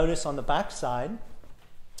 You'll notice on the back side,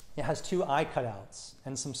 it has 2 eye cutouts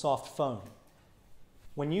and some soft foam.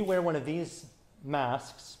 When you wear one of these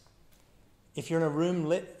masks, if you're in a room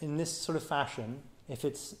lit in this sort of fashion, if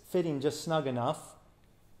it's fitting just snug enough,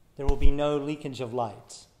 there will be no leakage of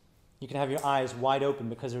light. You can have your eyes wide open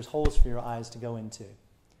because there's holes for your eyes to go into.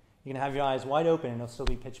 You can have your eyes wide open and it'll still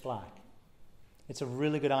be pitch black. It's a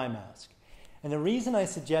really good eye mask. And the reason I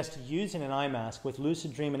suggest using an eye mask with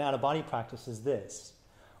lucid dream and out-of-body practice is this.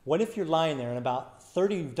 What if you're lying there and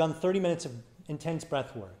you've done 30 minutes of intense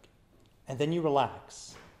breath work, and then you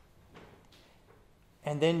relax,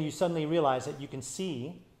 and then you suddenly realize that you can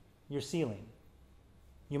see your ceiling?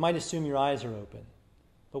 You might assume your eyes are open,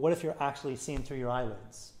 but what if you're actually seeing through your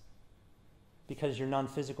eyelids? Because your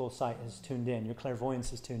non-physical sight is tuned in, your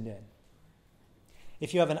clairvoyance is tuned in.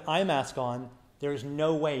 If you have an eye mask on, there's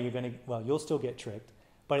no way you're going to, well, you'll still get tricked,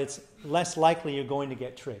 but it's less likely you're going to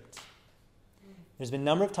get tricked. There's been a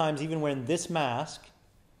number of times, even wearing this mask,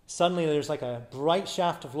 suddenly there's like a bright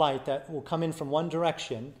shaft of light that will come in from one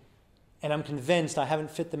direction, and I'm convinced I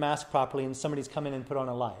haven't fit the mask properly and somebody's come in and put on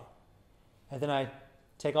a light. And then I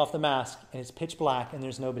take off the mask and it's pitch black and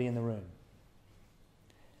there's nobody in the room.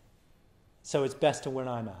 So it's best to wear an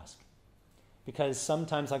eye mask, because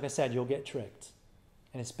sometimes, like I said, you'll get tricked.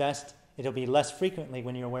 And it's best, it'll be less frequently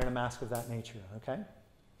when you're wearing a mask of that nature, okay?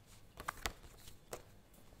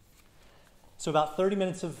 So about 30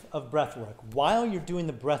 minutes of breath work. While you're doing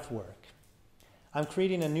the breath work, I'm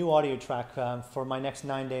creating a new audio track for my next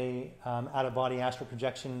 9-day out-of-body astral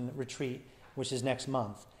projection retreat, which is next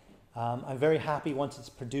month. I'm very happy once it's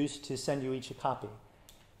produced to send you each a copy.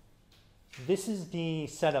 This is the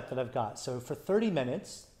setup that I've got. So for 30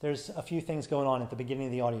 minutes, there's a few things going on at the beginning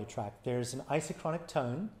of the audio track. There's an isochronic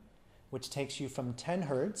tone, which takes you from 10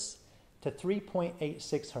 hertz to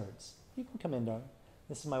 3.86 hertz. You can come in, darling.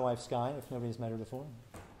 This is my wife, Sky, if nobody's met her before.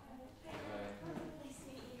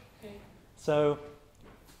 So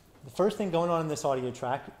the first thing going on in this audio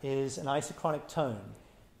track is an isochronic tone,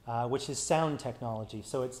 which is sound technology.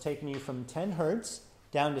 So it's taking you from 10 hertz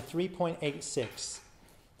down to 3.86.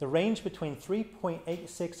 The range between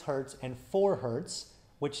 3.86 hertz and 4 hertz,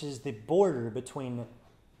 which is the border between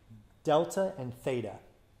delta and theta,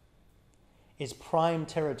 is prime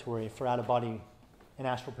territory for out-of-body and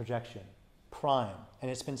astral projection. Prime. And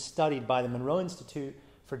it's been studied by the Monroe Institute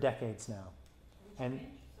for decades now. And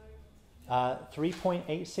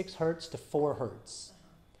 3.86 hertz to 4 hertz.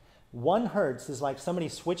 1 hertz is like somebody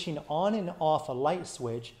switching on and off a light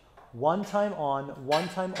switch, one time on, one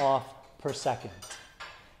time off per second.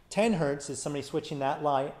 10 hertz is somebody switching that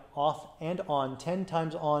light off and on 10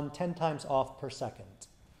 times off per second.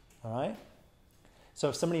 All right? So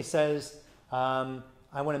if somebody says, I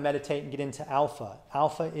want to meditate and get into alpha.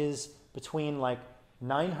 Alpha is between like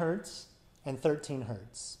 9 hertz and 13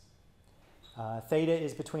 hertz. Theta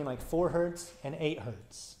is between like 4 hertz and 8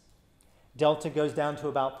 hertz. Delta goes down to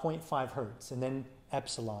about 0.5 hertz, and then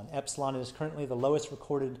epsilon. Epsilon is currently the lowest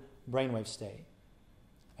recorded brainwave state.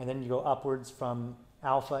 And then you go upwards from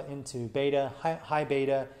alpha into beta, high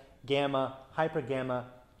beta, gamma, hyper gamma,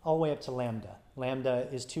 all the way up to lambda. Lambda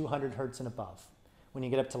is 200 hertz and above. When you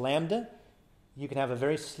get up to lambda, you can have a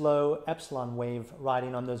very slow epsilon wave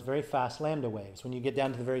riding on those very fast lambda waves. When you get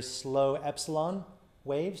down to the very slow epsilon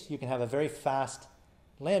waves, you can have a very fast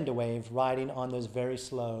lambda wave riding on those very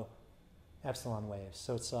slow epsilon waves.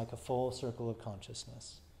 So it's like a full circle of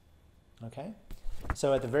consciousness. Okay?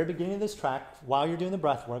 So at the very beginning of this track, while you're doing the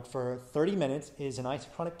breath work for 30 minutes, is an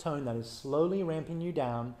isochronic tone that is slowly ramping you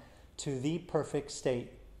down to the perfect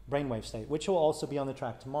state, brainwave state, which will also be on the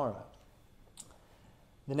track tomorrow.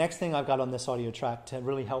 The next thing I've got on this audio track to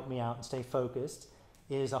really help me out and stay focused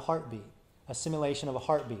is a heartbeat, a simulation of a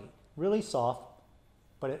heartbeat. Really soft,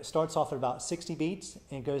 but it starts off at about 60 beats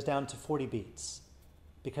and it goes down to 40 beats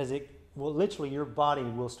because it will literally, your body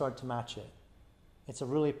will start to match it. It's a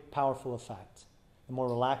really powerful effect. The more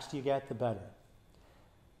relaxed you get, the better.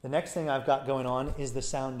 The next thing I've got going on is the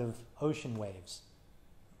sound of ocean waves.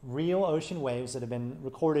 real ocean waves that have been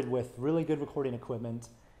recorded with really good recording equipment.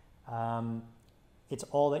 It's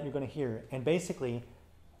all that you're going to hear. And basically,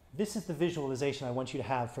 this is the visualization I want you to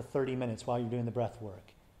have for 30 minutes while you're doing the breath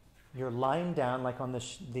work. You're lying down like on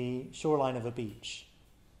the shoreline of a beach.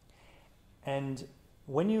 And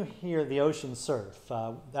when you hear the ocean surf,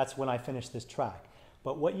 that's when I finish this track.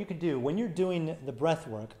 But what you could do, when you're doing the breath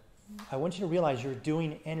work, I want you to realize you're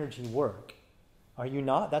doing energy work. Are you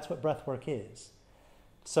not? That's what breath work is.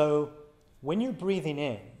 So when you're breathing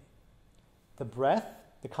in, the breath,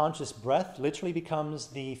 the conscious breath, literally becomes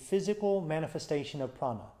the physical manifestation of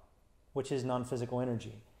prana, which is non-physical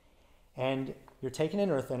energy. And you're taking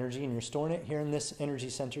in earth energy and you're storing it here in this energy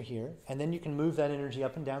center here, and then you can move that energy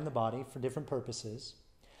up and down the body for different purposes.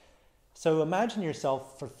 So imagine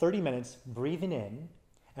yourself for 30 minutes breathing in,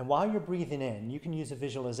 and while you're breathing in, you can use a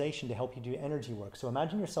visualization to help you do energy work. So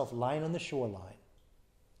imagine yourself lying on the shoreline.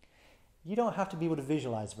 You don't have to be able to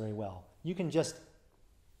visualize very well. You can just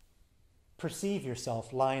perceive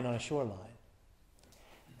yourself lying on a shoreline.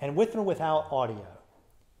 And with or without audio,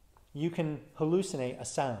 you can hallucinate a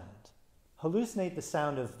sound. Hallucinate the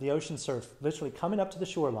sound of the ocean surf literally coming up to the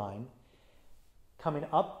shoreline, coming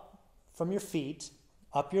up from your feet,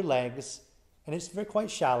 up your legs, and it's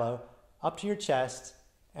quite shallow, up to your chest,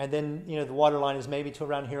 and then the water line is maybe to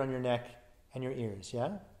around here on your neck and your ears,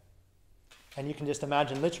 yeah? And you can just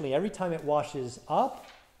imagine literally every time it washes up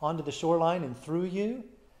onto the shoreline and through you,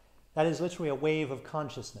 that is literally a wave of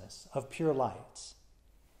consciousness, of pure light,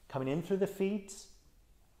 coming in through the feet,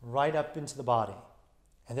 right up into the body.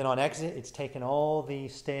 And then on exit, it's taken all the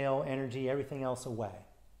stale energy, everything else away.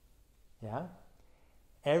 Yeah?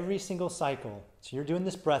 Every single cycle. So you're doing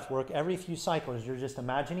this breath work. Every few cycles, you're just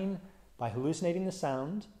imagining by hallucinating the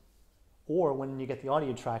sound, or when you get the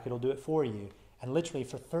audio track, it'll do it for you. And literally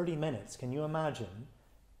for 30 minutes, can you imagine?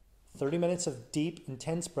 30 minutes of deep,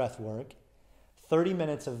 intense breath work, 30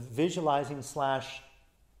 minutes of visualizing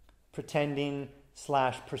 / pretending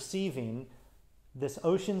 / perceiving this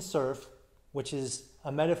ocean surf, which is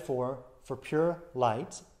a metaphor for pure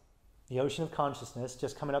light, the ocean of consciousness,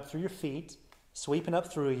 just coming up through your feet, sweeping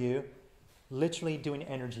up through you, literally doing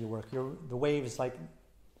energy work. The wave is like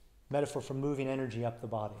metaphor for moving energy up the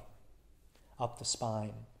body, up the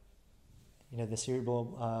spine. The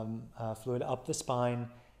cerebral fluid up the spine,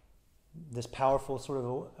 this powerful sort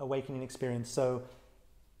of awakening experience. So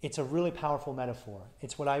it's a really powerful metaphor.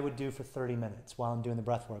 It's what I would do for 30 minutes while I'm doing the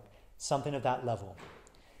breath work, something of that level.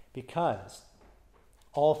 Because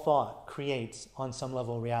all thought creates on some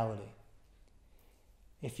level reality.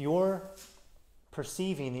 If you're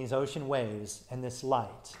perceiving these ocean waves and this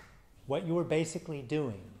light, what you're basically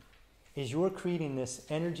doing is you're creating this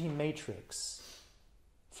energy matrix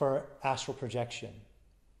for astral projection.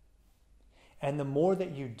 And the more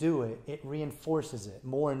that you do it, it reinforces it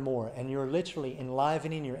more and more. And you're literally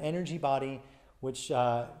enlivening your energy body, which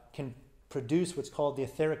can produce what's called the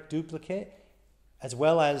etheric duplicate, as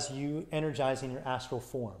well as you energizing your astral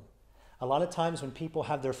form. A lot of times when people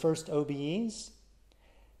have their first OBEs,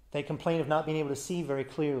 they complain of not being able to see very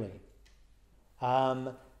clearly,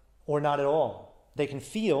 or not at all. They can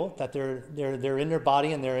feel that they're in their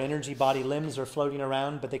body and their energy body limbs are floating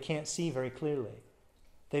around, but they can't see very clearly.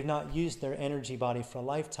 They've not used their energy body for a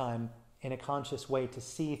lifetime in a conscious way to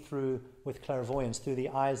see through with clairvoyance, through the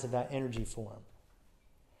eyes of that energy form.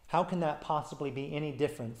 How can that possibly be any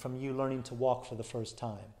different from you learning to walk for the first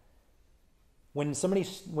time? When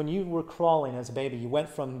you were crawling as a baby, you went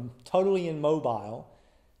from totally immobile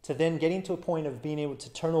to then getting to a point of being able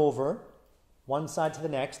to turn over one side to the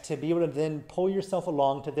next, to be able to then pull yourself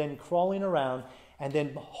along, to then crawling around, and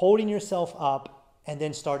then holding yourself up, and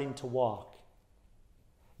then starting to walk.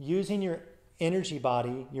 Using your energy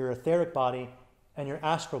body, your etheric body, and your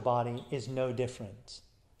astral body is no different.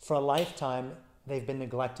 For a lifetime, they've been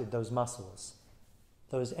neglected, those muscles.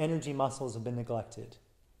 Those energy muscles have been neglected.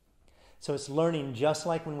 So it's learning, just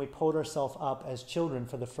like when we pulled ourselves up as children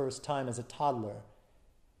for the first time as a toddler.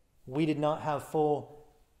 We did not have full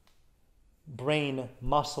brain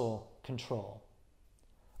muscle control.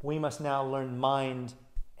 We must now learn mind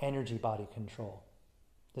energy body control.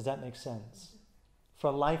 Does that make sense? For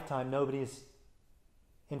a lifetime, nobody's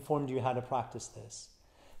informed you how to practice this.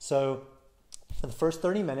 So for the first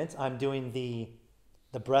 30 minutes, I'm doing the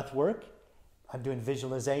breath work, I'm doing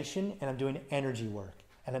visualization, and I'm doing energy work.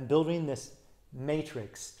 And I'm building this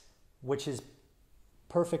matrix, which is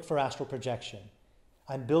perfect for astral projection.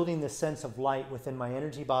 I'm building this sense of light within my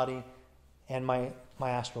energy body and my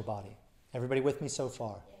astral body. Everybody with me so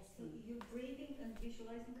far? Yes, so you're breathing and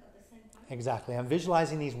visualizing at the same time? Exactly. I'm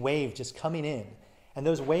visualizing these waves just coming in. And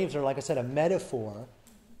those waves are, like I said, a metaphor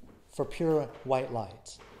for pure white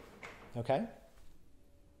light. Okay?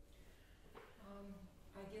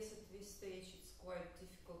 I guess at this stage it's quite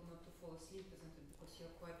difficult not to fall asleep, isn't it? Because you're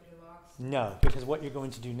quite relaxed. No, because what you're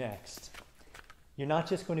going to do next, you're not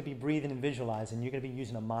just going to be breathing and visualizing, you're going to be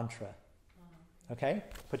using a mantra. Okay?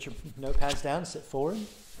 Put your notepads down, sit forward.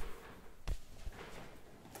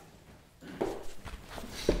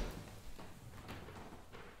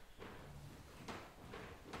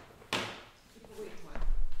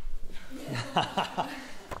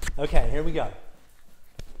 Okay, here we go.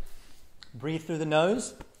 Breathe through the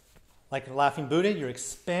nose. Like a laughing Buddha, you're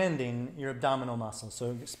expanding your abdominal muscles.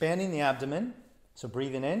 So expanding the abdomen. So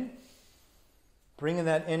breathing in. Bringing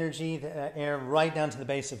that energy, that air right down to the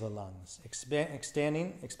base of the lungs.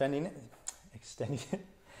 Expanding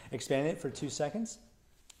it for 2 seconds.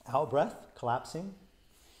 Out breath, collapsing.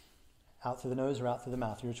 Out through the nose or out through the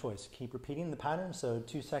mouth, your choice. Keep repeating the pattern, so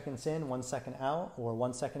 2 seconds in, 1 second out, or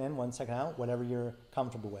 1 second in, 1 second out, whatever you're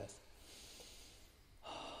comfortable with.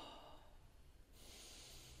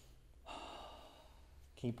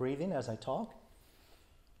 Keep breathing as I talk.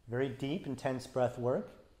 Very deep, intense breath work.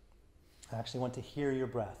 I actually want to hear your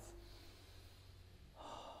breath.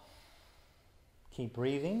 Keep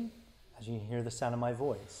breathing as you hear the sound of my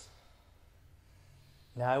voice.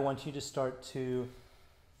 Now I want you to start to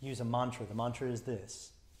use a mantra. The mantra is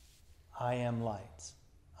this: I am light.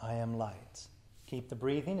 I am light. Keep the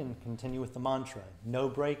breathing and continue with the mantra. No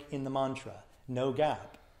break in the mantra. No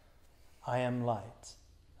gap. I am light.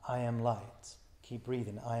 I am light. Keep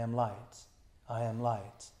breathing. I am light. I am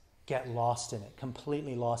light. Get lost in it.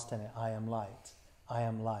 Completely lost in it. I am light. I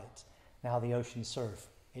am light. Now the ocean surf.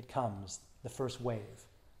 It comes. The first wave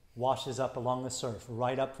washes up along the surf,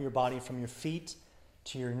 right up your body from your feet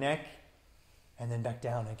to your neck, and then back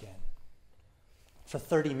down again. For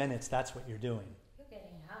 30 minutes, that's what you're doing. You're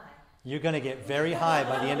getting high. You're going to get very high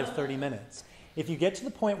by the end of 30 minutes. If you get to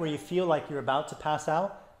the point where you feel like you're about to pass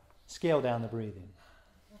out, scale down the breathing.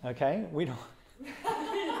 Okay?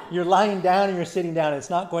 You're lying down and you're sitting down. It's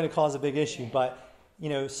not going to cause a big issue, but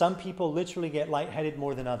some people literally get lightheaded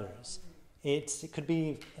more than others. It could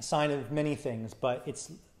be a sign of many things, but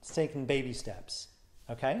it's taking baby steps.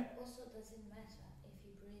 Okay? Also, does it matter if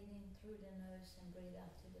you breathe in through the nose and breathe out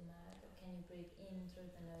through the mouth, or can you breathe in through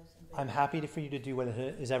the nose and breathe I'm out? happy for you to do what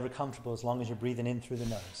is ever comfortable as long as you're breathing in through the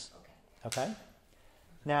nose. Okay?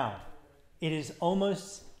 Now, it is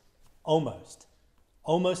almost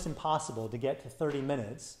impossible to get to 30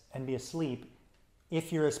 minutes and be asleep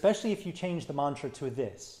especially if you change the mantra to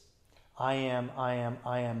this: I am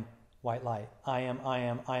white light. I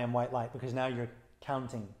am white light. Because now you're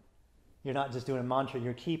counting. You're not just doing a mantra,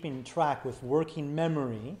 you're keeping track with working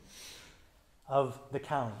memory of the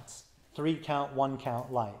counts. 3 count, 1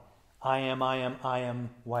 count, light. I am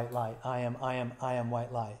white light. I am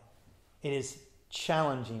white light. It is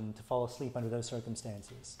challenging to fall asleep under those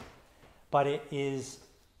circumstances. But it is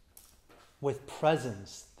with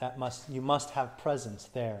presence you must have presence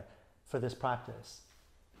there for this practice.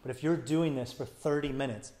 But if you're doing this for 30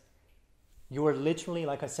 minutes, you are literally,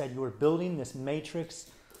 like I said, you are building this matrix,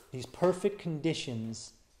 these perfect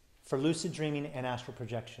conditions for lucid dreaming and astral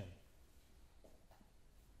projection.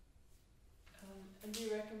 And do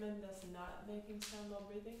you recommend us not making sound while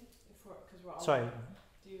breathing? Because we're all. Sorry.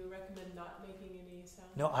 Do you recommend not making any sound?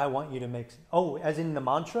 No, I want you to make... Oh, as in the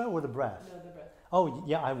mantra or the breath? No, the breath. Oh,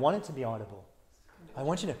 yeah, I want it to be audible. I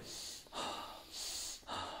want you to...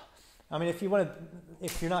 I mean, if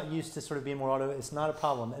you're not used to sort of being more audible, it's not a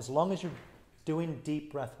problem, as long as you're doing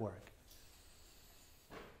deep breath work.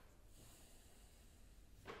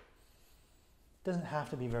 It doesn't have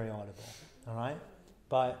to be very audible, all right?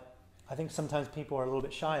 But I think sometimes people are a little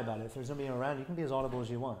bit shy about it. If there's nobody around, you can be as audible as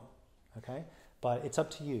you want, okay? But it's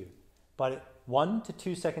up to you. But 1 to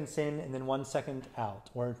 2 seconds in and then 1 second out,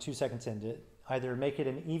 or 2 seconds in. Either make it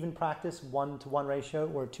an even practice, 1-to-1 ratio,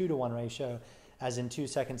 or 2-to-1 ratio, as in 2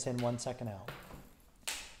 seconds in, 1 second out.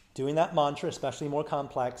 Doing that mantra, especially more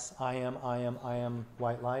complex, I am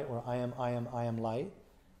white light, or I am light,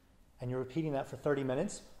 and you're repeating that for 30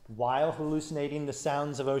 minutes while hallucinating the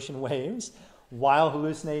sounds of ocean waves, while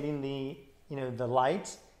hallucinating the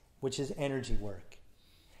light, which is energy work.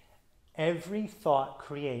 Every thought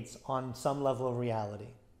creates on some level of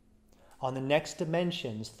reality. On the next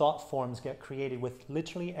dimensions, thought forms get created with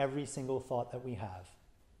literally every single thought that we have.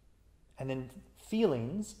 And then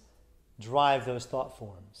feelings drive those thought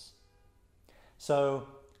forms. So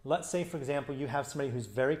let's say, for example, you have somebody who's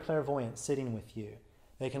very clairvoyant sitting with you.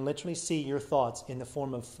 They can literally see your thoughts in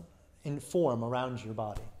form around your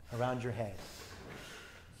body, around your head.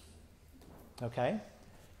 Okay?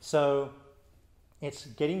 So it's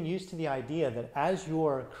getting used to the idea that as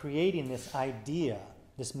you're creating this idea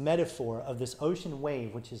this metaphor of this ocean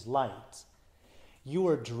wave, which is light, you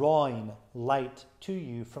are drawing light to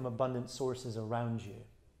you from abundant sources around you.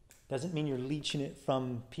 Doesn't mean you're leeching it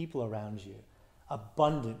from people around you.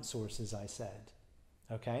 Abundant sources, I said.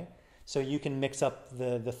 Okay? So you can mix up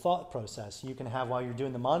the thought process. You can have, while you're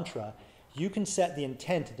doing the mantra, you can set the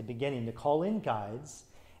intent at the beginning to call in guides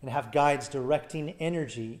and have guides directing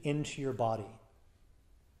energy into your body.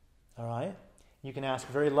 All right? You can ask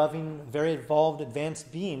very loving, very evolved,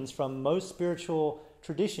 advanced beings from most spiritual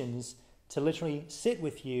traditions to literally sit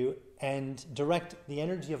with you and direct the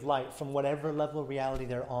energy of light from whatever level of reality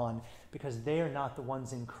they're on, because they are not the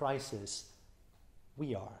ones in crisis.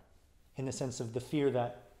 We are, in the sense of the fear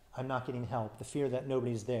that I'm not getting help, the fear that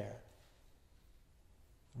nobody's there.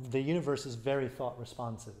 The universe is very thought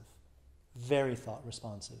responsive. Very thought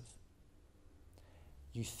responsive.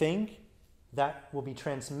 You think that will be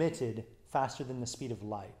transmitted faster than the speed of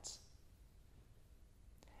light.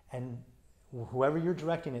 And whoever you're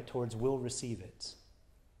directing it towards will receive it.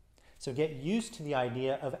 So get used to the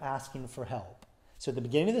idea of asking for help. So at the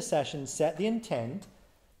beginning of the session, set the intent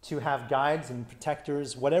to have guides and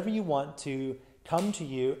protectors, whatever you want, to come to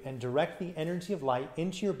you and direct the energy of light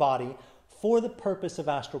into your body for the purpose of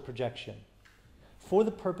astral projection, for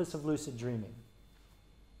the purpose of lucid dreaming.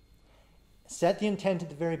 Set the intent at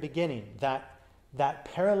the very beginning that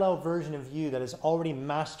parallel version of you that has already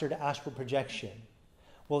mastered astral projection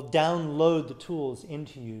will download the tools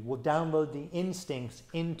into you, will download the instincts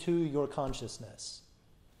into your consciousness.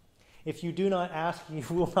 If you do not ask, you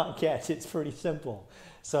will not get. It's pretty simple.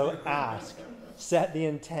 So ask, set the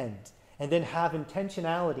intent, and then have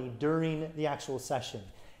intentionality during the actual session.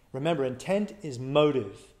 Remember, intent is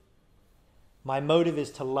motive. My motive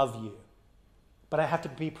is to love you, but I have to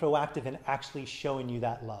be proactive in actually showing you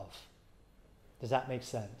that love. Does that make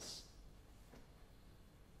sense?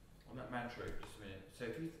 On that mantra, just a minute. So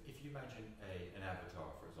if you imagine an avatar,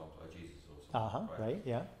 for example, like Jesus or something, right,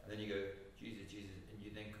 yeah. And then you go, Jesus, Jesus, and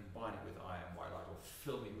you then combine it with I am white light, or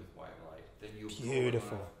fill me with white light, then you'll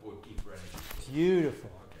beautiful. Or deeper energy. Beautiful.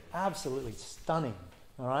 Okay. Absolutely stunning.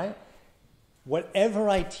 All right? Whatever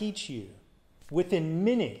I teach you, within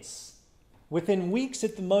minutes, within weeks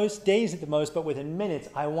at the most, days at the most, but within minutes,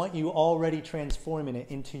 I want you already transforming it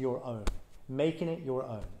into your own, making it your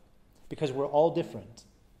own. Because we're all different.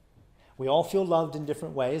 We all feel loved in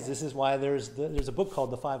different ways. This is why there's a book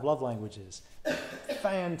called The 5 Love Languages.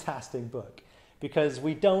 Fantastic book. Because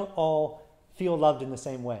we don't all feel loved in the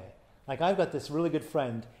same way. Like, I've got this really good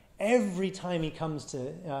friend. Every time he comes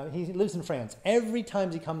to, he lives in France. Every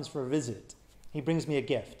time he comes for a visit, he brings me a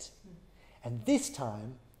gift. And this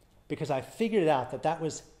time, because I figured it out that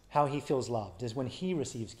was how he feels loved, is when he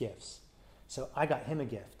receives gifts. So I got him a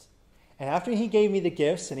gift. And after he gave me the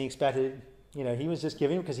gifts, and he expected, he was just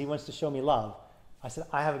giving because he wants to show me love. I said,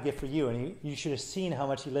 I have a gift for you. And you should have seen how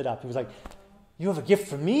much he lit up. He was like, you have a gift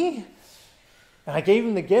for me? And I gave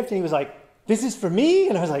him the gift, and he was like, this is for me?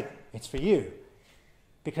 And I was like, it's for you.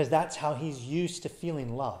 Because that's how he's used to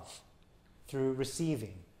feeling love, through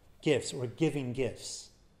receiving gifts or giving gifts.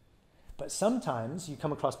 But sometimes you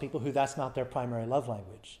come across people who that's not their primary love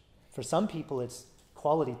language. For some people, it's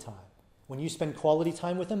quality time. When you spend quality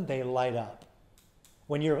time with them, they light up.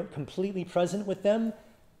 When you're completely present with them,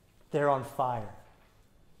 they're on fire.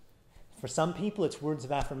 For some people, it's words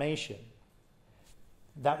of affirmation.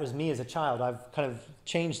 That was me as a child. I've kind of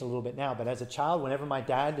changed a little bit now, but as a child, whenever my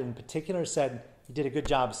dad in particular said, you did a good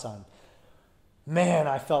job, son, man,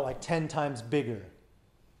 I felt like 10 times bigger.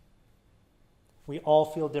 We all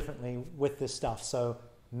feel differently with this stuff, so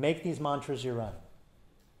make these mantras your own.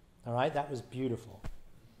 All right? That was beautiful.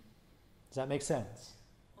 Does that make sense?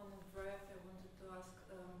 On the breath, I wanted to ask,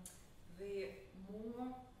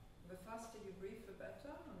 the faster you breathe, the better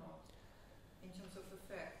or not? In terms of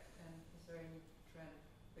effect, and is there any trend,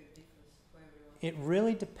 big difference for everyone? It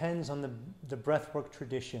really depends on the breathwork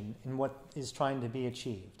tradition and what is trying to be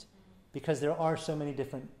achieved. Because there are so many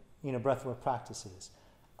different, breathwork practices.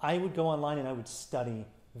 I would go online and I would study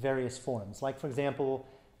various forms. Like, for example,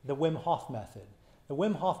 the Wim Hof method. The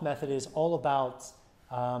Wim Hof method is all about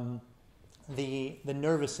the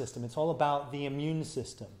nervous system. It's all about the immune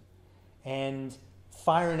system and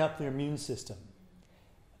firing up their immune system.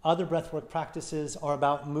 Other breathwork practices are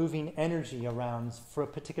about moving energy around for a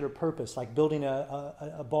particular purpose, like building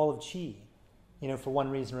a ball of chi, for one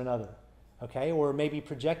reason or another. Okay? Or maybe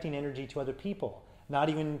projecting energy to other people, not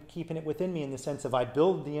even keeping it within me in the sense of I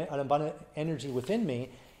build an abundant energy within me,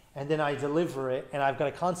 and then I deliver it, and I've got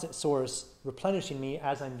a constant source replenishing me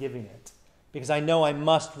as I'm giving it. Because I know I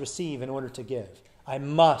must receive in order to give. I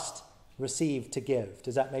must receive to give.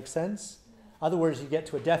 Does that make sense? In other words, you get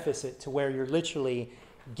to a deficit to where you're literally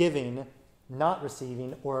giving, not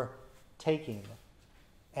receiving, or taking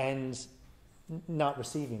and not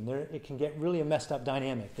receiving. It can get really a messed up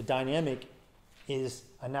dynamic. The dynamic is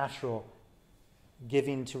a natural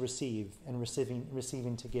giving to receive and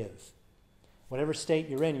receiving to give. Whatever state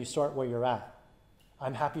you're in, you start where you're at.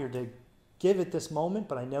 I'm happier to give at this moment,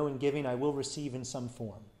 but I know in giving I will receive in some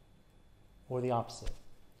form, or the opposite.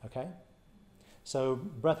 Okay? So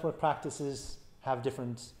breathwork practices have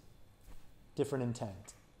different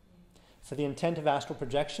intent. For the intent of astral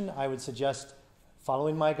projection, I would suggest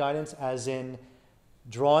following my guidance, as in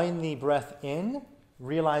drawing the breath in,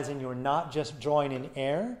 realizing you're not just drawing in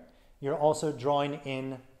air, you're also drawing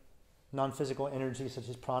in non-physical energy such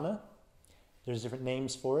as prana. There's different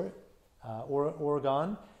names for it.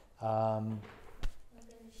 Organ.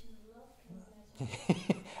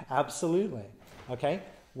 Absolutely. Okay?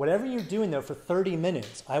 Whatever you're doing though for 30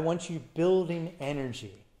 minutes, I want you building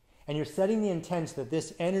energy. And you're setting the intent that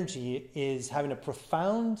this energy is having a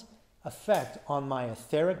profound effect on my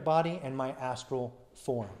etheric body and my astral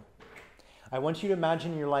form. I want you to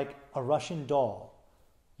imagine you're like a Russian doll.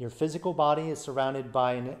 Your physical body is surrounded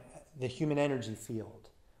by the human energy field,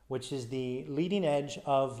 which is the leading edge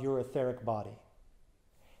of your etheric body.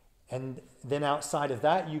 And then outside of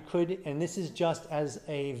that, you could, and this is just as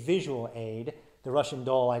a visual aid, the Russian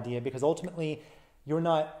doll idea, because ultimately you're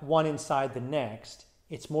not one inside the next.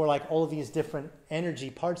 It's more like all of these different energy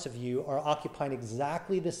parts of you are occupying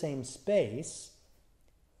exactly the same space,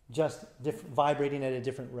 just vibrating at a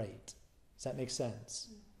different rate. Does that make sense?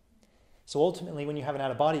 So ultimately, when you have an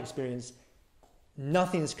out-of-body experience,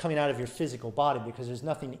 nothing is coming out of your physical body because there's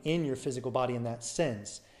nothing in your physical body in that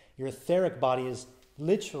sense. Your etheric body is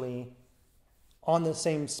literally on the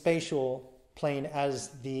same spatial plane as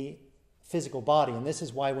the physical body. And this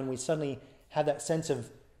is why when we suddenly have that sense of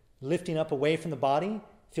lifting up away from the body,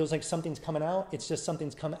 feels like something's coming out, it's just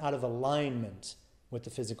something's come out of alignment with the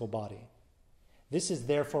physical body. This is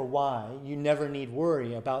therefore why you never need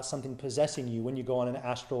worry about something possessing you when you go on an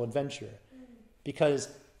astral adventure, because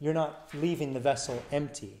you're not leaving the vessel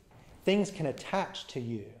empty. Things can attach to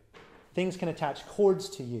you. Things can attach cords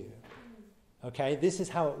to you. Okay, this is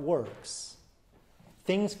how it works.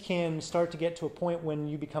 Things can start to get to a point when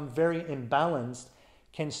you become very imbalanced,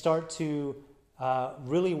 can start to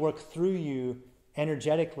really work through you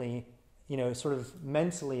energetically, sort of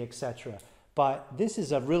mentally, etc. But this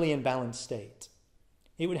is a really imbalanced state.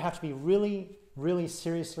 It would have to be really, really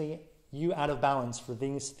seriously you out of balance for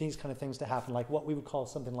these kind of things to happen, like what we would call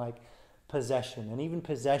something like possession. And even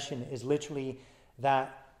possession is literally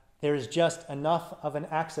that there is just enough of an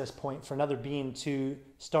access point for another being to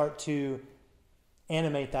start to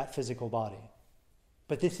animate that physical body.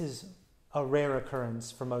 But this is a rare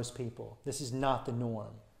occurrence for most people. This is not the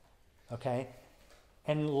norm. Okay?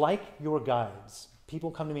 And like your guides,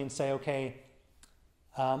 people come to me and say, okay,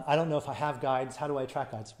 I don't know if I have guides. How do I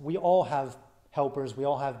attract guides? We all have helpers. We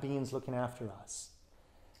all have beings looking after us.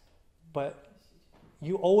 But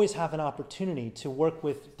you always have an opportunity to work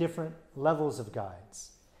with different levels of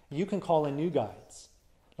guides. You can call in new guides.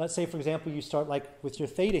 Let's say, for example, you start like with your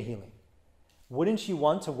theta healing. Wouldn't you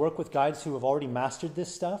want to work with guides who have already mastered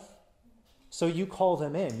this stuff? So you call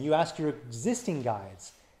them in. You ask your existing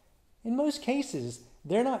guides. In most cases,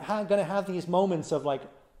 they're not going to have these moments of like,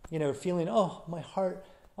 feeling, oh, my heart,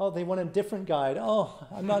 oh, they want a different guide. Oh,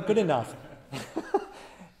 I'm not good enough.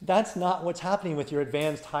 That's not what's happening with your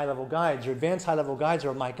advanced high-level guides. Your advanced high-level guides are,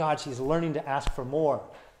 oh my God, she's learning to ask for more.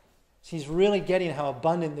 She's really getting how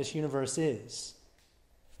abundant this universe is.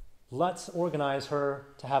 Let's organize her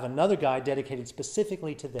to have another guide dedicated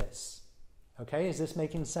specifically to this. Okay, is this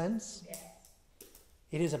making sense? Yes.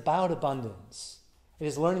 It is about abundance. It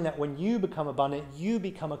is learning that when you become abundant, you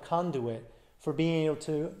become a conduit for being able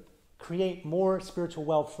to create more spiritual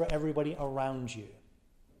wealth for everybody around you.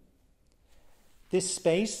 This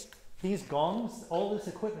space, these gongs, all this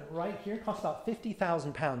equipment right here costs about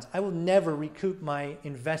 50,000 pounds. I will never recoup my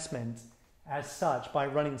investment as such by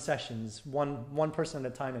running sessions, one person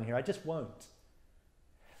at a time in here. I just won't.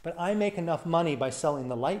 But I make enough money by selling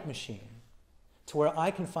the light machine to where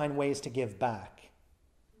I can find ways to give back.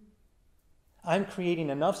 I'm creating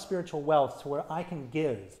enough spiritual wealth to where I can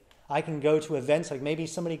give. I can go to events, like maybe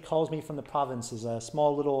somebody calls me from the provinces, a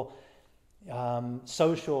small little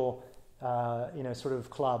social sort of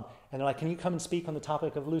club, and they're like, can you come and speak on the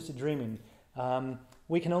topic of lucid dreaming?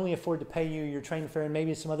 We can only afford to pay you your train fare and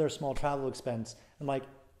maybe some other small travel expense. I'm like,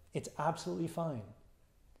 it's absolutely fine.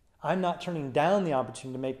 I'm not turning down the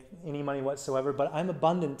opportunity to make any money whatsoever, but I'm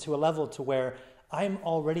abundant to a level to where I'm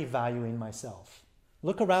already valuing myself.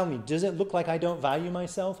 Look around me. Does it look like I don't value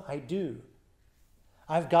myself? I do.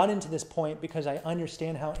 I've gotten to this point because I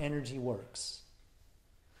understand how energy works.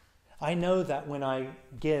 I know that when I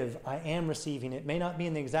give, I am receiving. It may not be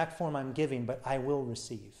in the exact form I'm giving, but I will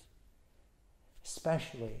receive.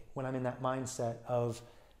 Especially when I'm in that mindset of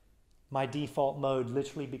my default mode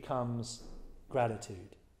literally becomes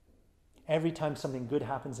gratitude. Every time something good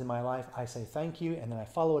happens in my life, I say thank you, and then I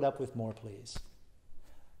follow it up with more please.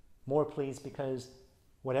 More please, because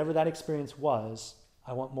whatever that experience was,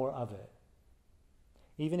 I want more of it.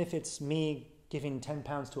 Even if it's me giving 10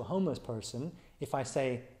 pounds to a homeless person, if I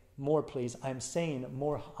say more please, I'm saying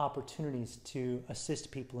more opportunities to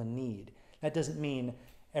assist people in need. That doesn't mean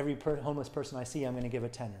every homeless person I see, I'm going to give a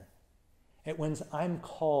tenner. When I'm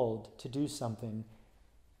called to do something,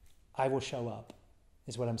 I will show up,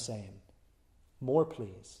 is what I'm saying. More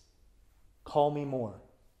please. Call me more.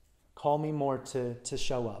 Call me more to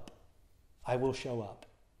show up. I will show up.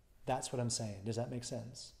 That's what I'm saying. Does that make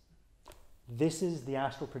sense? This is the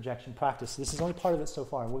astral projection practice. This is only part of it so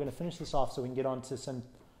far. We're going to finish this off so we can get on to some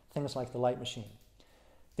things like the light machine.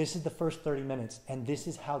 This is the first 30 minutes, and this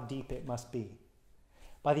is how deep it must be.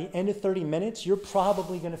 By the end of 30 minutes, you're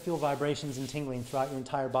probably going to feel vibrations and tingling throughout your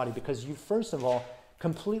entire body because you, first of all,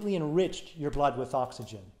 completely enriched your blood with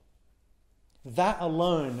oxygen. That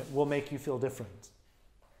alone will make you feel different.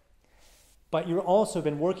 But you've also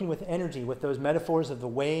been working with energy, with those metaphors of the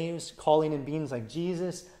waves, calling in beings like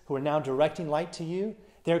Jesus, who are now directing light to you.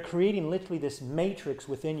 They're creating literally this matrix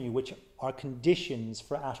within you, which are conditions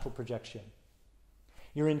for astral projection.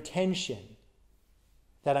 Your intention,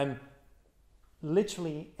 that I'm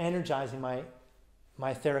literally energizing my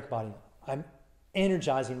etheric body. I'm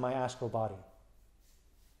energizing my astral body.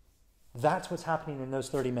 That's what's happening in those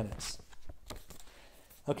 30 minutes.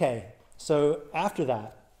 Okay, so after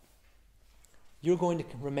that, you're going to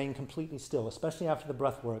remain completely still, especially after the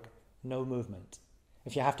breath work, no movement.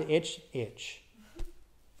 If you have to itch, itch.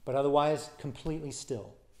 But otherwise, completely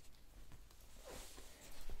still.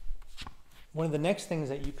 One of the next things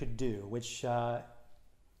that you could do, which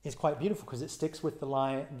is quite beautiful because it sticks with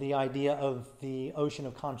the idea of the ocean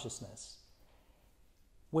of consciousness.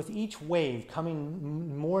 With each wave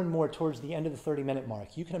coming more and more towards the end of the 30-minute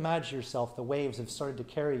mark, you can imagine yourself, the waves have started to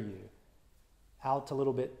carry you out a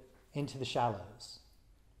little bit into the shallows.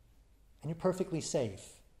 And you're perfectly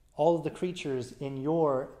safe. All of the creatures in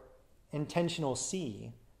your intentional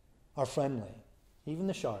sea are friendly. Even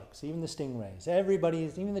the sharks, even the stingrays,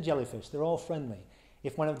 even the jellyfish, they're all friendly.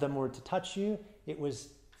 If one of them were to touch you, it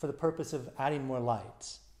was for the purpose of adding more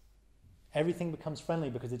light. Everything becomes friendly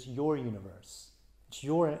because it's your universe. It's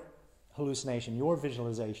your hallucination, your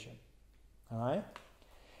visualization. All right?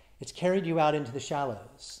 It's carried you out into the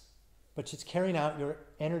shallows, but it's carrying out your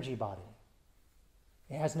energy body.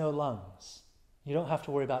 It has no lungs. You don't have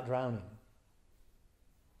to worry about drowning.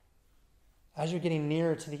 As you're getting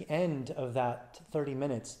nearer to the end of that 30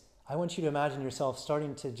 minutes, I want you to imagine yourself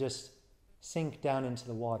starting to just sink down into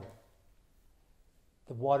the water.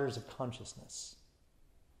 The waters of consciousness.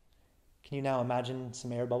 Can you now imagine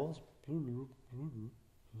some air bubbles? Kind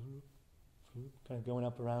of going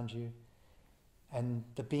up around you. And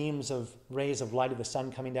the beams of rays of light of the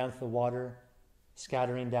sun coming down through the water,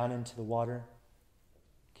 scattering down into the water.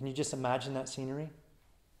 Can you just imagine that scenery?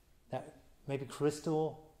 That maybe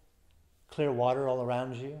crystal clear water all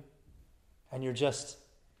around you, and you're just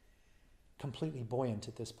completely buoyant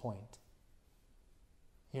at this point.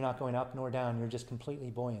 You're not going up nor down, you're just completely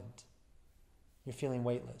buoyant. You're feeling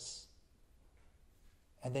weightless.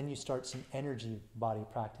 And then you start some energy body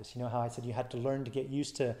practice. You know how I said you had to learn to get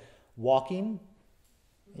used to walking,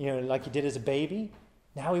 like you did as a baby?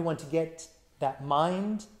 Now we want to get that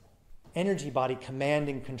mind, energy body command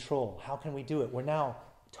and control. How can we do it? We're now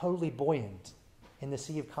totally buoyant in the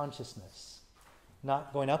sea of consciousness,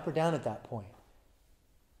 not going up or down at that point.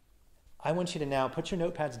 I want you to now put your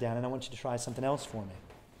notepads down and I want you to try something else for me.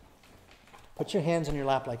 Put your hands on your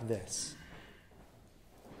lap like this.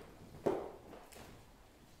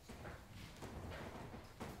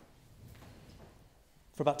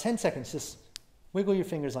 For about 10 seconds, just wiggle your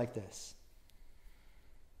fingers like this.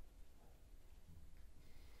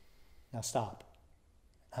 Now stop.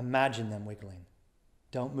 Imagine them wiggling.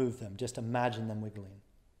 Don't move them, just imagine them wiggling.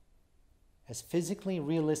 As physically,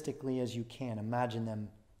 realistically as you can, imagine them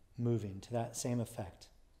moving to that same effect.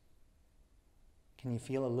 Can you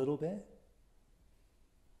feel a little bit?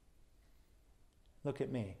 Look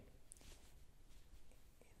at me.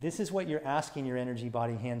 This is what you're asking your energy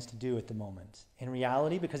body hands to do at the moment. In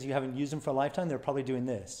reality, because you haven't used them for a lifetime, they're probably doing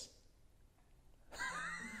this.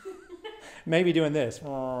 Maybe doing this.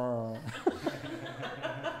 For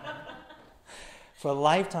a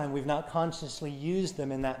lifetime, we've not consciously used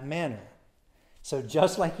them in that manner. So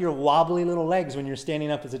just like your wobbly little legs when you're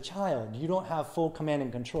standing up as a child, you don't have full command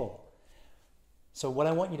and control. So what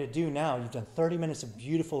I want you to do now, you've done 30 minutes of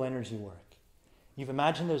beautiful energy work. You've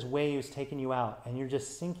imagined those waves taking you out, and you're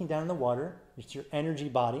just sinking down in the water. It's your energy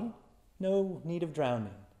body. No need of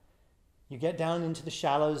drowning. You get down into the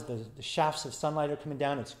shallows. The shafts of sunlight are coming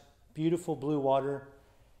down. It's beautiful blue water.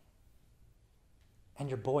 And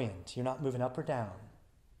you're buoyant. You're not moving up or down.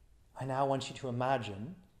 I now want you to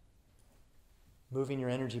imagine moving your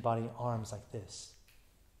energy body arms like this.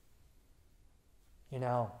 You're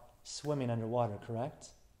now swimming underwater, correct?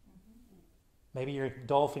 Maybe you're a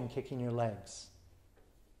dolphin kicking your legs.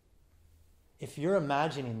 If you're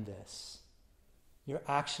imagining this, you're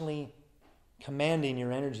actually commanding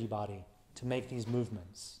your energy body to make these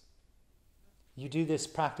movements. You do this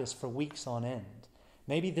practice for weeks on end.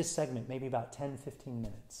 Maybe this segment, maybe about 10, 15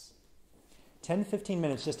 minutes. 10, 15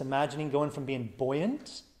 minutes just imagining going from being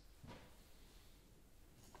buoyant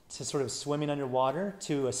to sort of swimming underwater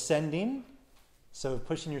to ascending, so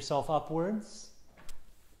pushing yourself upwards,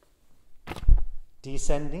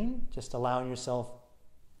 descending, just allowing yourself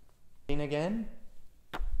in again,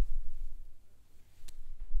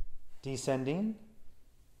 descending,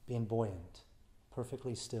 being buoyant,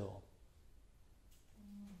 perfectly still.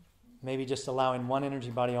 Maybe just allowing one energy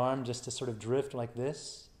body arm just to sort of drift like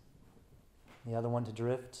this, the other one to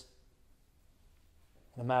drift.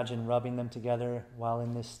 And imagine rubbing them together while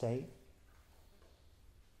in this state.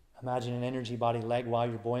 Imagine an energy body leg while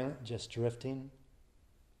you're buoyant, just drifting.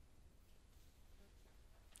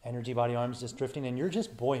 Energy body arms just drifting, and you're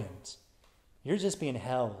just buoyant. You're just being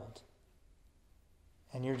held.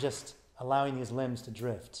 And you're just allowing these limbs to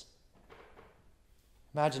drift.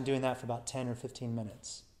 Imagine doing that for about 10 or 15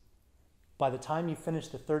 minutes. By the time you finish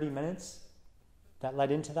the 30 minutes that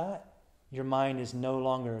led into that, your mind is no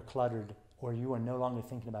longer cluttered, or you are no longer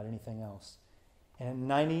thinking about anything else. And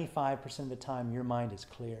 95% of the time, your mind is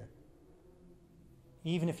clear.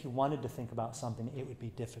 Even if you wanted to think about something, it would be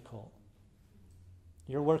difficult.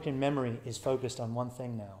 Your working memory is focused on one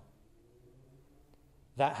thing now.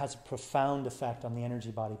 That has a profound effect on the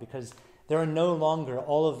energy body, because there are no longer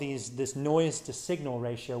all of this noise to signal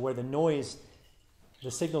ratio where the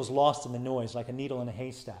signal's lost in the noise, like a needle in a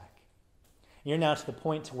haystack. You're now to the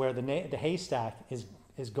point to where the haystack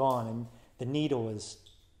is gone and the needle is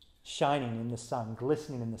shining in the sun,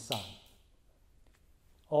 glistening in the sun.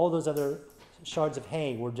 All those other shards of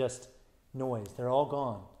hay were just noise. They're all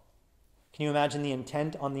gone. Can you imagine the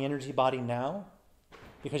intent on the energy body now?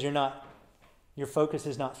 Because your focus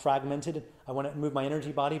is not fragmented. I want to move my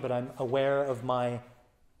energy body, but I'm aware of my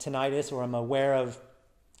tinnitus, or I'm aware of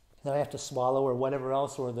that I have to swallow, or whatever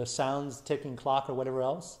else, or the sounds, ticking clock, or whatever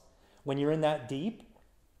else. When you're in that deep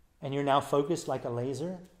and you're now focused like a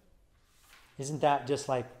laser, isn't that just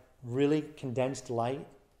like really condensed light?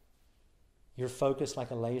 You're focused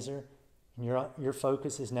like a laser, and your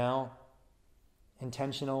focus is now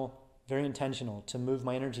intentional, very intentional, to move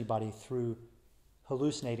my energy body through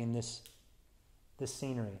hallucinating this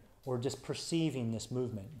scenery, or just perceiving this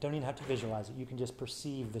movement. Don't even have to visualize it. You can just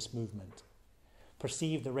perceive this movement.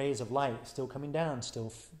 Perceive the rays of light still coming down,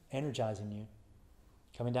 still energizing you.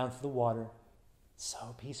 Coming down through the water.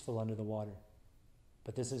 So peaceful under the water.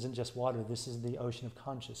 But this isn't just water. This is the ocean of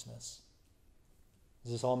consciousness.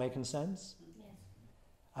 Is this all making sense? Yes.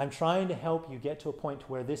 I'm trying to help you get to a point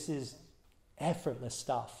where this is effortless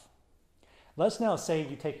stuff. Let's now say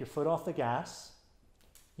you take your foot off the gas.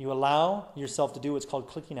 You allow yourself to do what's called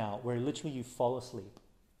clicking out, where literally you fall asleep.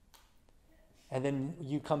 And then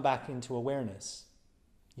you come back into awareness.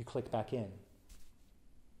 You click back in.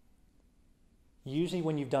 Usually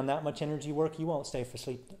when you've done that much energy work, you won't stay for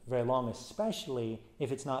sleep very long, especially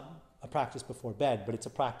if it's not a practice before bed, but it's a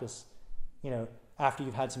practice, after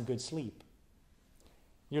you've had some good sleep.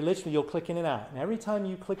 You'll click in and out. And every time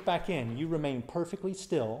you click back in, you remain perfectly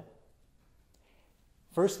still.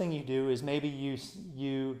 First thing you do is maybe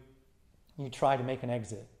you try to make an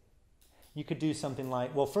exit. You could do something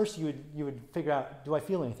like, well, first you would figure out, do I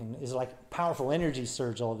feel anything? Is it like powerful energy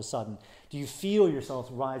surge all of a sudden? Do you feel yourself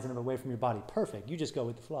rising up away from your body? Perfect. You just go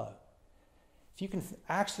with the flow. If you can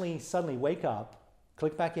actually suddenly wake up,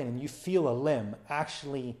 click back in, and you feel a limb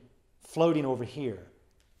actually floating over here,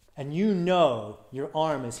 and you know your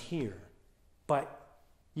arm is here, but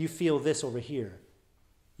you feel this over here,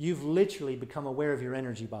 you've literally become aware of your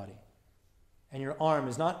energy body. And your arm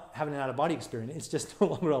is not having an out-of-body experience. It's just no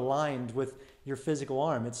longer aligned with your physical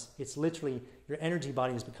arm. It's literally, your energy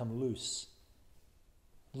body has become loose.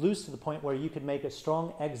 Loose to the point where you could make a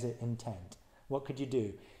strong exit intent. What could you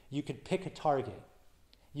do? You could pick a target.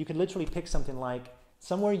 You could literally pick something like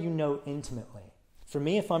somewhere you know intimately. For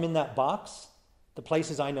me, if I'm in that box, the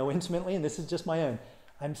places I know intimately, and this is just my own.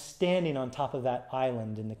 I'm standing on top of that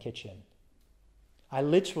island in the kitchen. I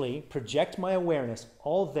literally project my awareness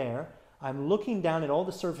all there. I'm looking down at all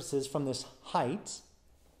the surfaces from this height,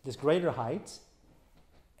 this greater height,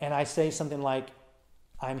 and I say something like,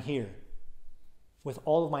 I'm here with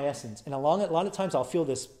all of my essence. And a lot of times I'll feel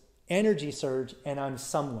this energy surge and I'm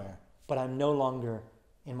somewhere, but I'm no longer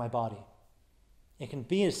in my body. It can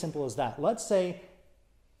be as simple as that. Let's say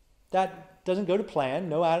that doesn't go to plan,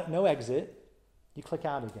 no exit. You click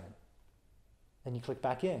out again. Then you click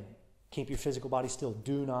back in. Keep your physical body still.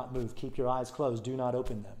 Do not move. Keep your eyes closed. Do not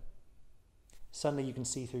open them. Suddenly you can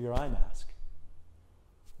see through your eye mask.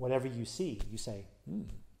 Whatever you see, you say,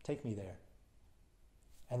 take me there.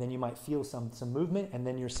 And then you might feel some movement, and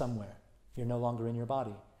then you're somewhere. You're no longer in your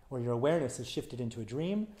body. Or your awareness is shifted into a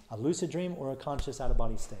dream, a lucid dream, or a conscious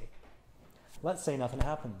out-of-body state. Let's say nothing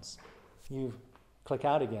happens. You click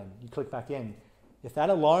out again. You click back in. If that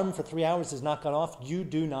alarm for 3 hours has not gone off, you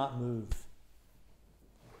do not move.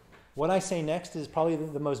 What I say next is probably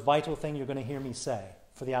the most vital thing you're going to hear me say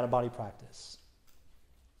for the out-of-body practice.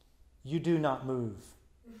 You do not move.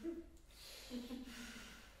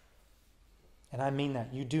 And I mean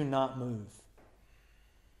that. You do not move.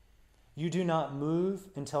 You do not move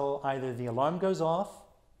until either the alarm goes off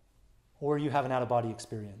or you have an out-of-body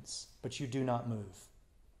experience. But you do not move.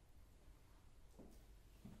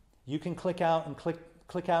 You can click out and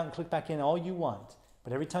click back in all you want.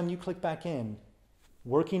 But every time you click back in,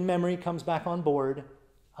 working memory comes back on board.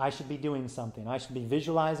 I should be doing something. I should be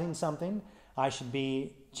visualizing something. I should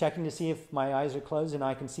be checking to see if my eyes are closed and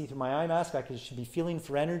I can see through my eye mask. I should be feeling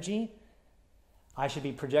for energy. I should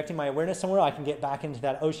be projecting my awareness somewhere. I can get back into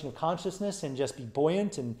that ocean of consciousness and just be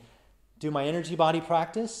buoyant and do my energy body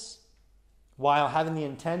practice while having the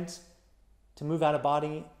intent to move out of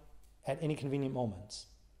body at any convenient moments.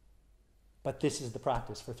 But this is the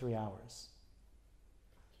practice for 3 hours.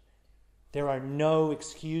 There are no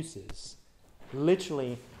excuses.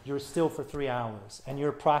 Literally, you're still for 3 hours and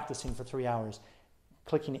you're practicing for 3 hours.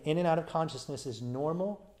 Clicking in and out of consciousness is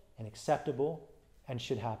normal and acceptable and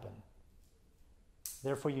should happen.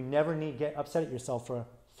 Therefore, you never need to get upset at yourself for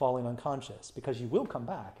falling unconscious, because you will come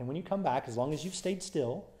back. And when you come back, as long as you've stayed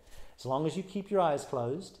still, as long as you keep your eyes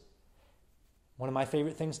closed, one of my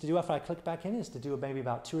favorite things to do after I click back in is to do maybe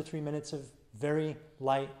about 2 or 3 minutes of very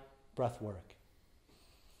light breath work.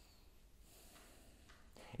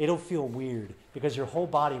 It'll feel weird because your whole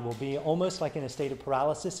body will be almost like in a state of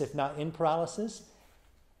paralysis, if not in paralysis,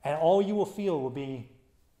 and all you will feel will be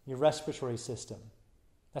your respiratory system.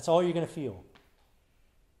 That's all you're going to feel.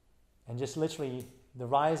 And just literally the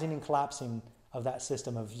rising and collapsing of that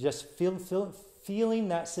system, of just feeling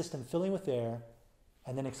that system filling with air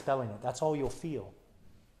and then expelling it. That's all you'll feel.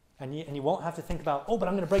 And you won't have to think about, but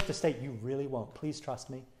I'm going to break the state. You really won't. Please trust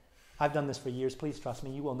me. I've done this for years. Please trust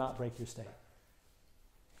me. You will not break your state.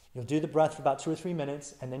 You'll do the breath for about 2 or 3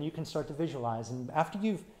 minutes, and then you can start to visualize. And after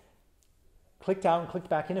you've clicked out and clicked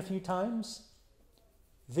back in a few times,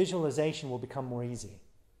 visualization will become more easy.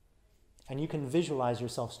 And you can visualize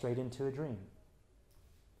yourself straight into a dream.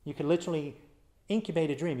 You can literally incubate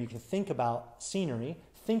a dream. You can think about scenery.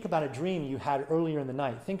 Think about a dream you had earlier in the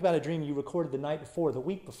night. Think about a dream you recorded the night before, the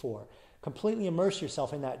week before. Completely immerse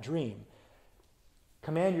yourself in that dream.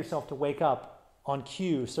 Command yourself to wake up on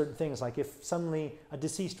cue certain things, like if suddenly a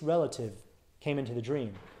deceased relative came into the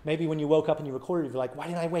dream. Maybe when you woke up and you recorded, you're like, why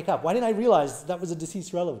didn't I wake up? Why didn't I realize that was a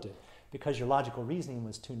deceased relative? Because your logical reasoning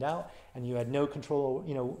was tuned out and you had no control,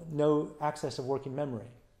 no access of working memory.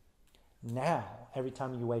 Now, every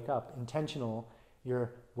time you wake up, intentional,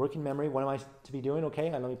 your working memory, what am I to be doing?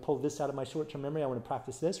 Okay, let me pull this out of my short-term memory. I want to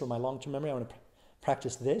practice this, or my long-term memory. I want to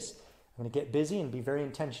practice this. I'm going to get busy and be very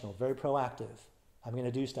intentional, very proactive. I'm going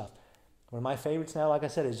to do stuff. One of my favorites now, like I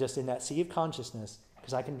said, is just in that sea of consciousness,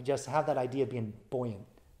 because I can just have that idea of being buoyant,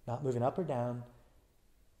 not moving up or down,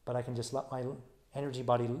 but I can just let my energy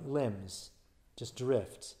body limbs just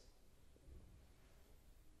drift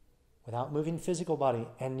without moving physical body.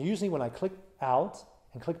 And usually when I click out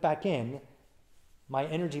and click back in, my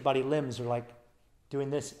energy body limbs are like doing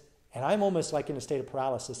this, and I'm almost like in a state of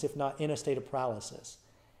paralysis, if not in a state of paralysis.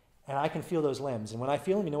 And I can feel those limbs. And when I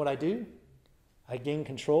feel them, you know what I do? I gain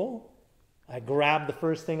control. I grab the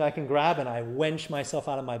first thing I can grab and I wench myself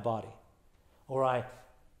out of my body. Or I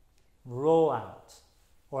roll out.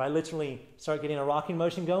 Or I literally start getting a rocking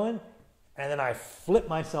motion going, and then I flip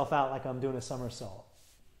myself out like I'm doing a somersault.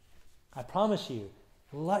 I promise you,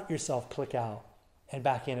 let yourself click out and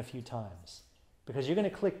back in a few times. Because you're going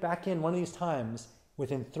to click back in one of these times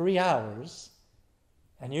within 3 hours,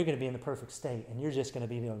 and you're going to be in the perfect state, and you're just going to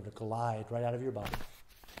be able to glide right out of your body.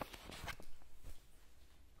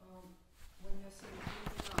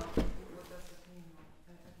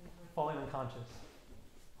 unconscious.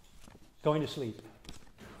 Going to sleep.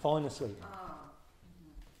 Falling asleep.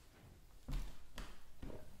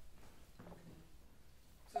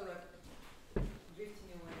 So like drifting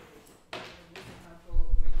away, losing control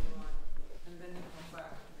of where you are, and then you come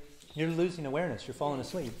back. Basically. You're losing awareness. You're falling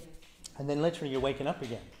asleep. And then literally you're waking up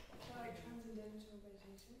again. Like transcendental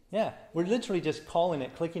meditation. Yeah, we're literally just calling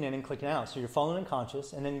it clicking in and clicking out. So you're falling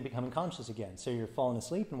unconscious and then you become conscious again. So you're falling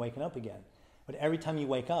asleep and waking up again. But every time you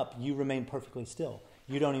wake up, you remain perfectly still.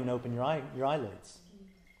 You don't even open your eyelids.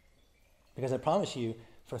 Because I promise you,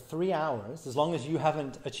 for 3 hours, as long as you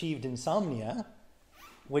haven't achieved insomnia,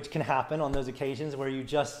 which can happen on those occasions where you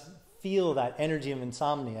just feel that energy of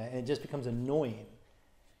insomnia and it just becomes annoying.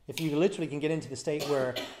 If you literally can get into the state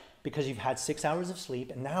where, because you've had 6 hours of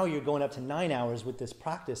sleep and now you're going up to 9 hours with this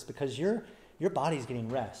practice because your body's getting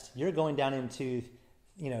rest. You're going down into,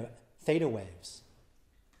 theta waves.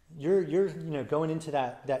 You're going into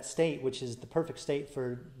that state which is the perfect state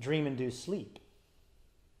for dream-induced sleep.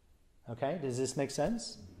 Okay, does this make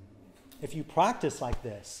sense? If you practice like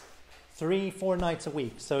this 3-4 nights a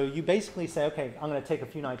week, so you basically say, okay, I'm going to take a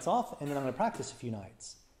few nights off and then I'm going to practice a few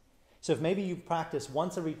nights. So if maybe you practice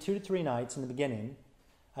once every 2 to 3 nights in the beginning,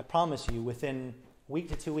 I promise you within a week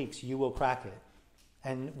to 2 weeks you will crack it.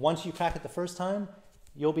 And once you crack it the first time,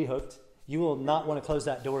 you'll be hooked. You will not want to close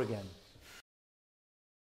that door again.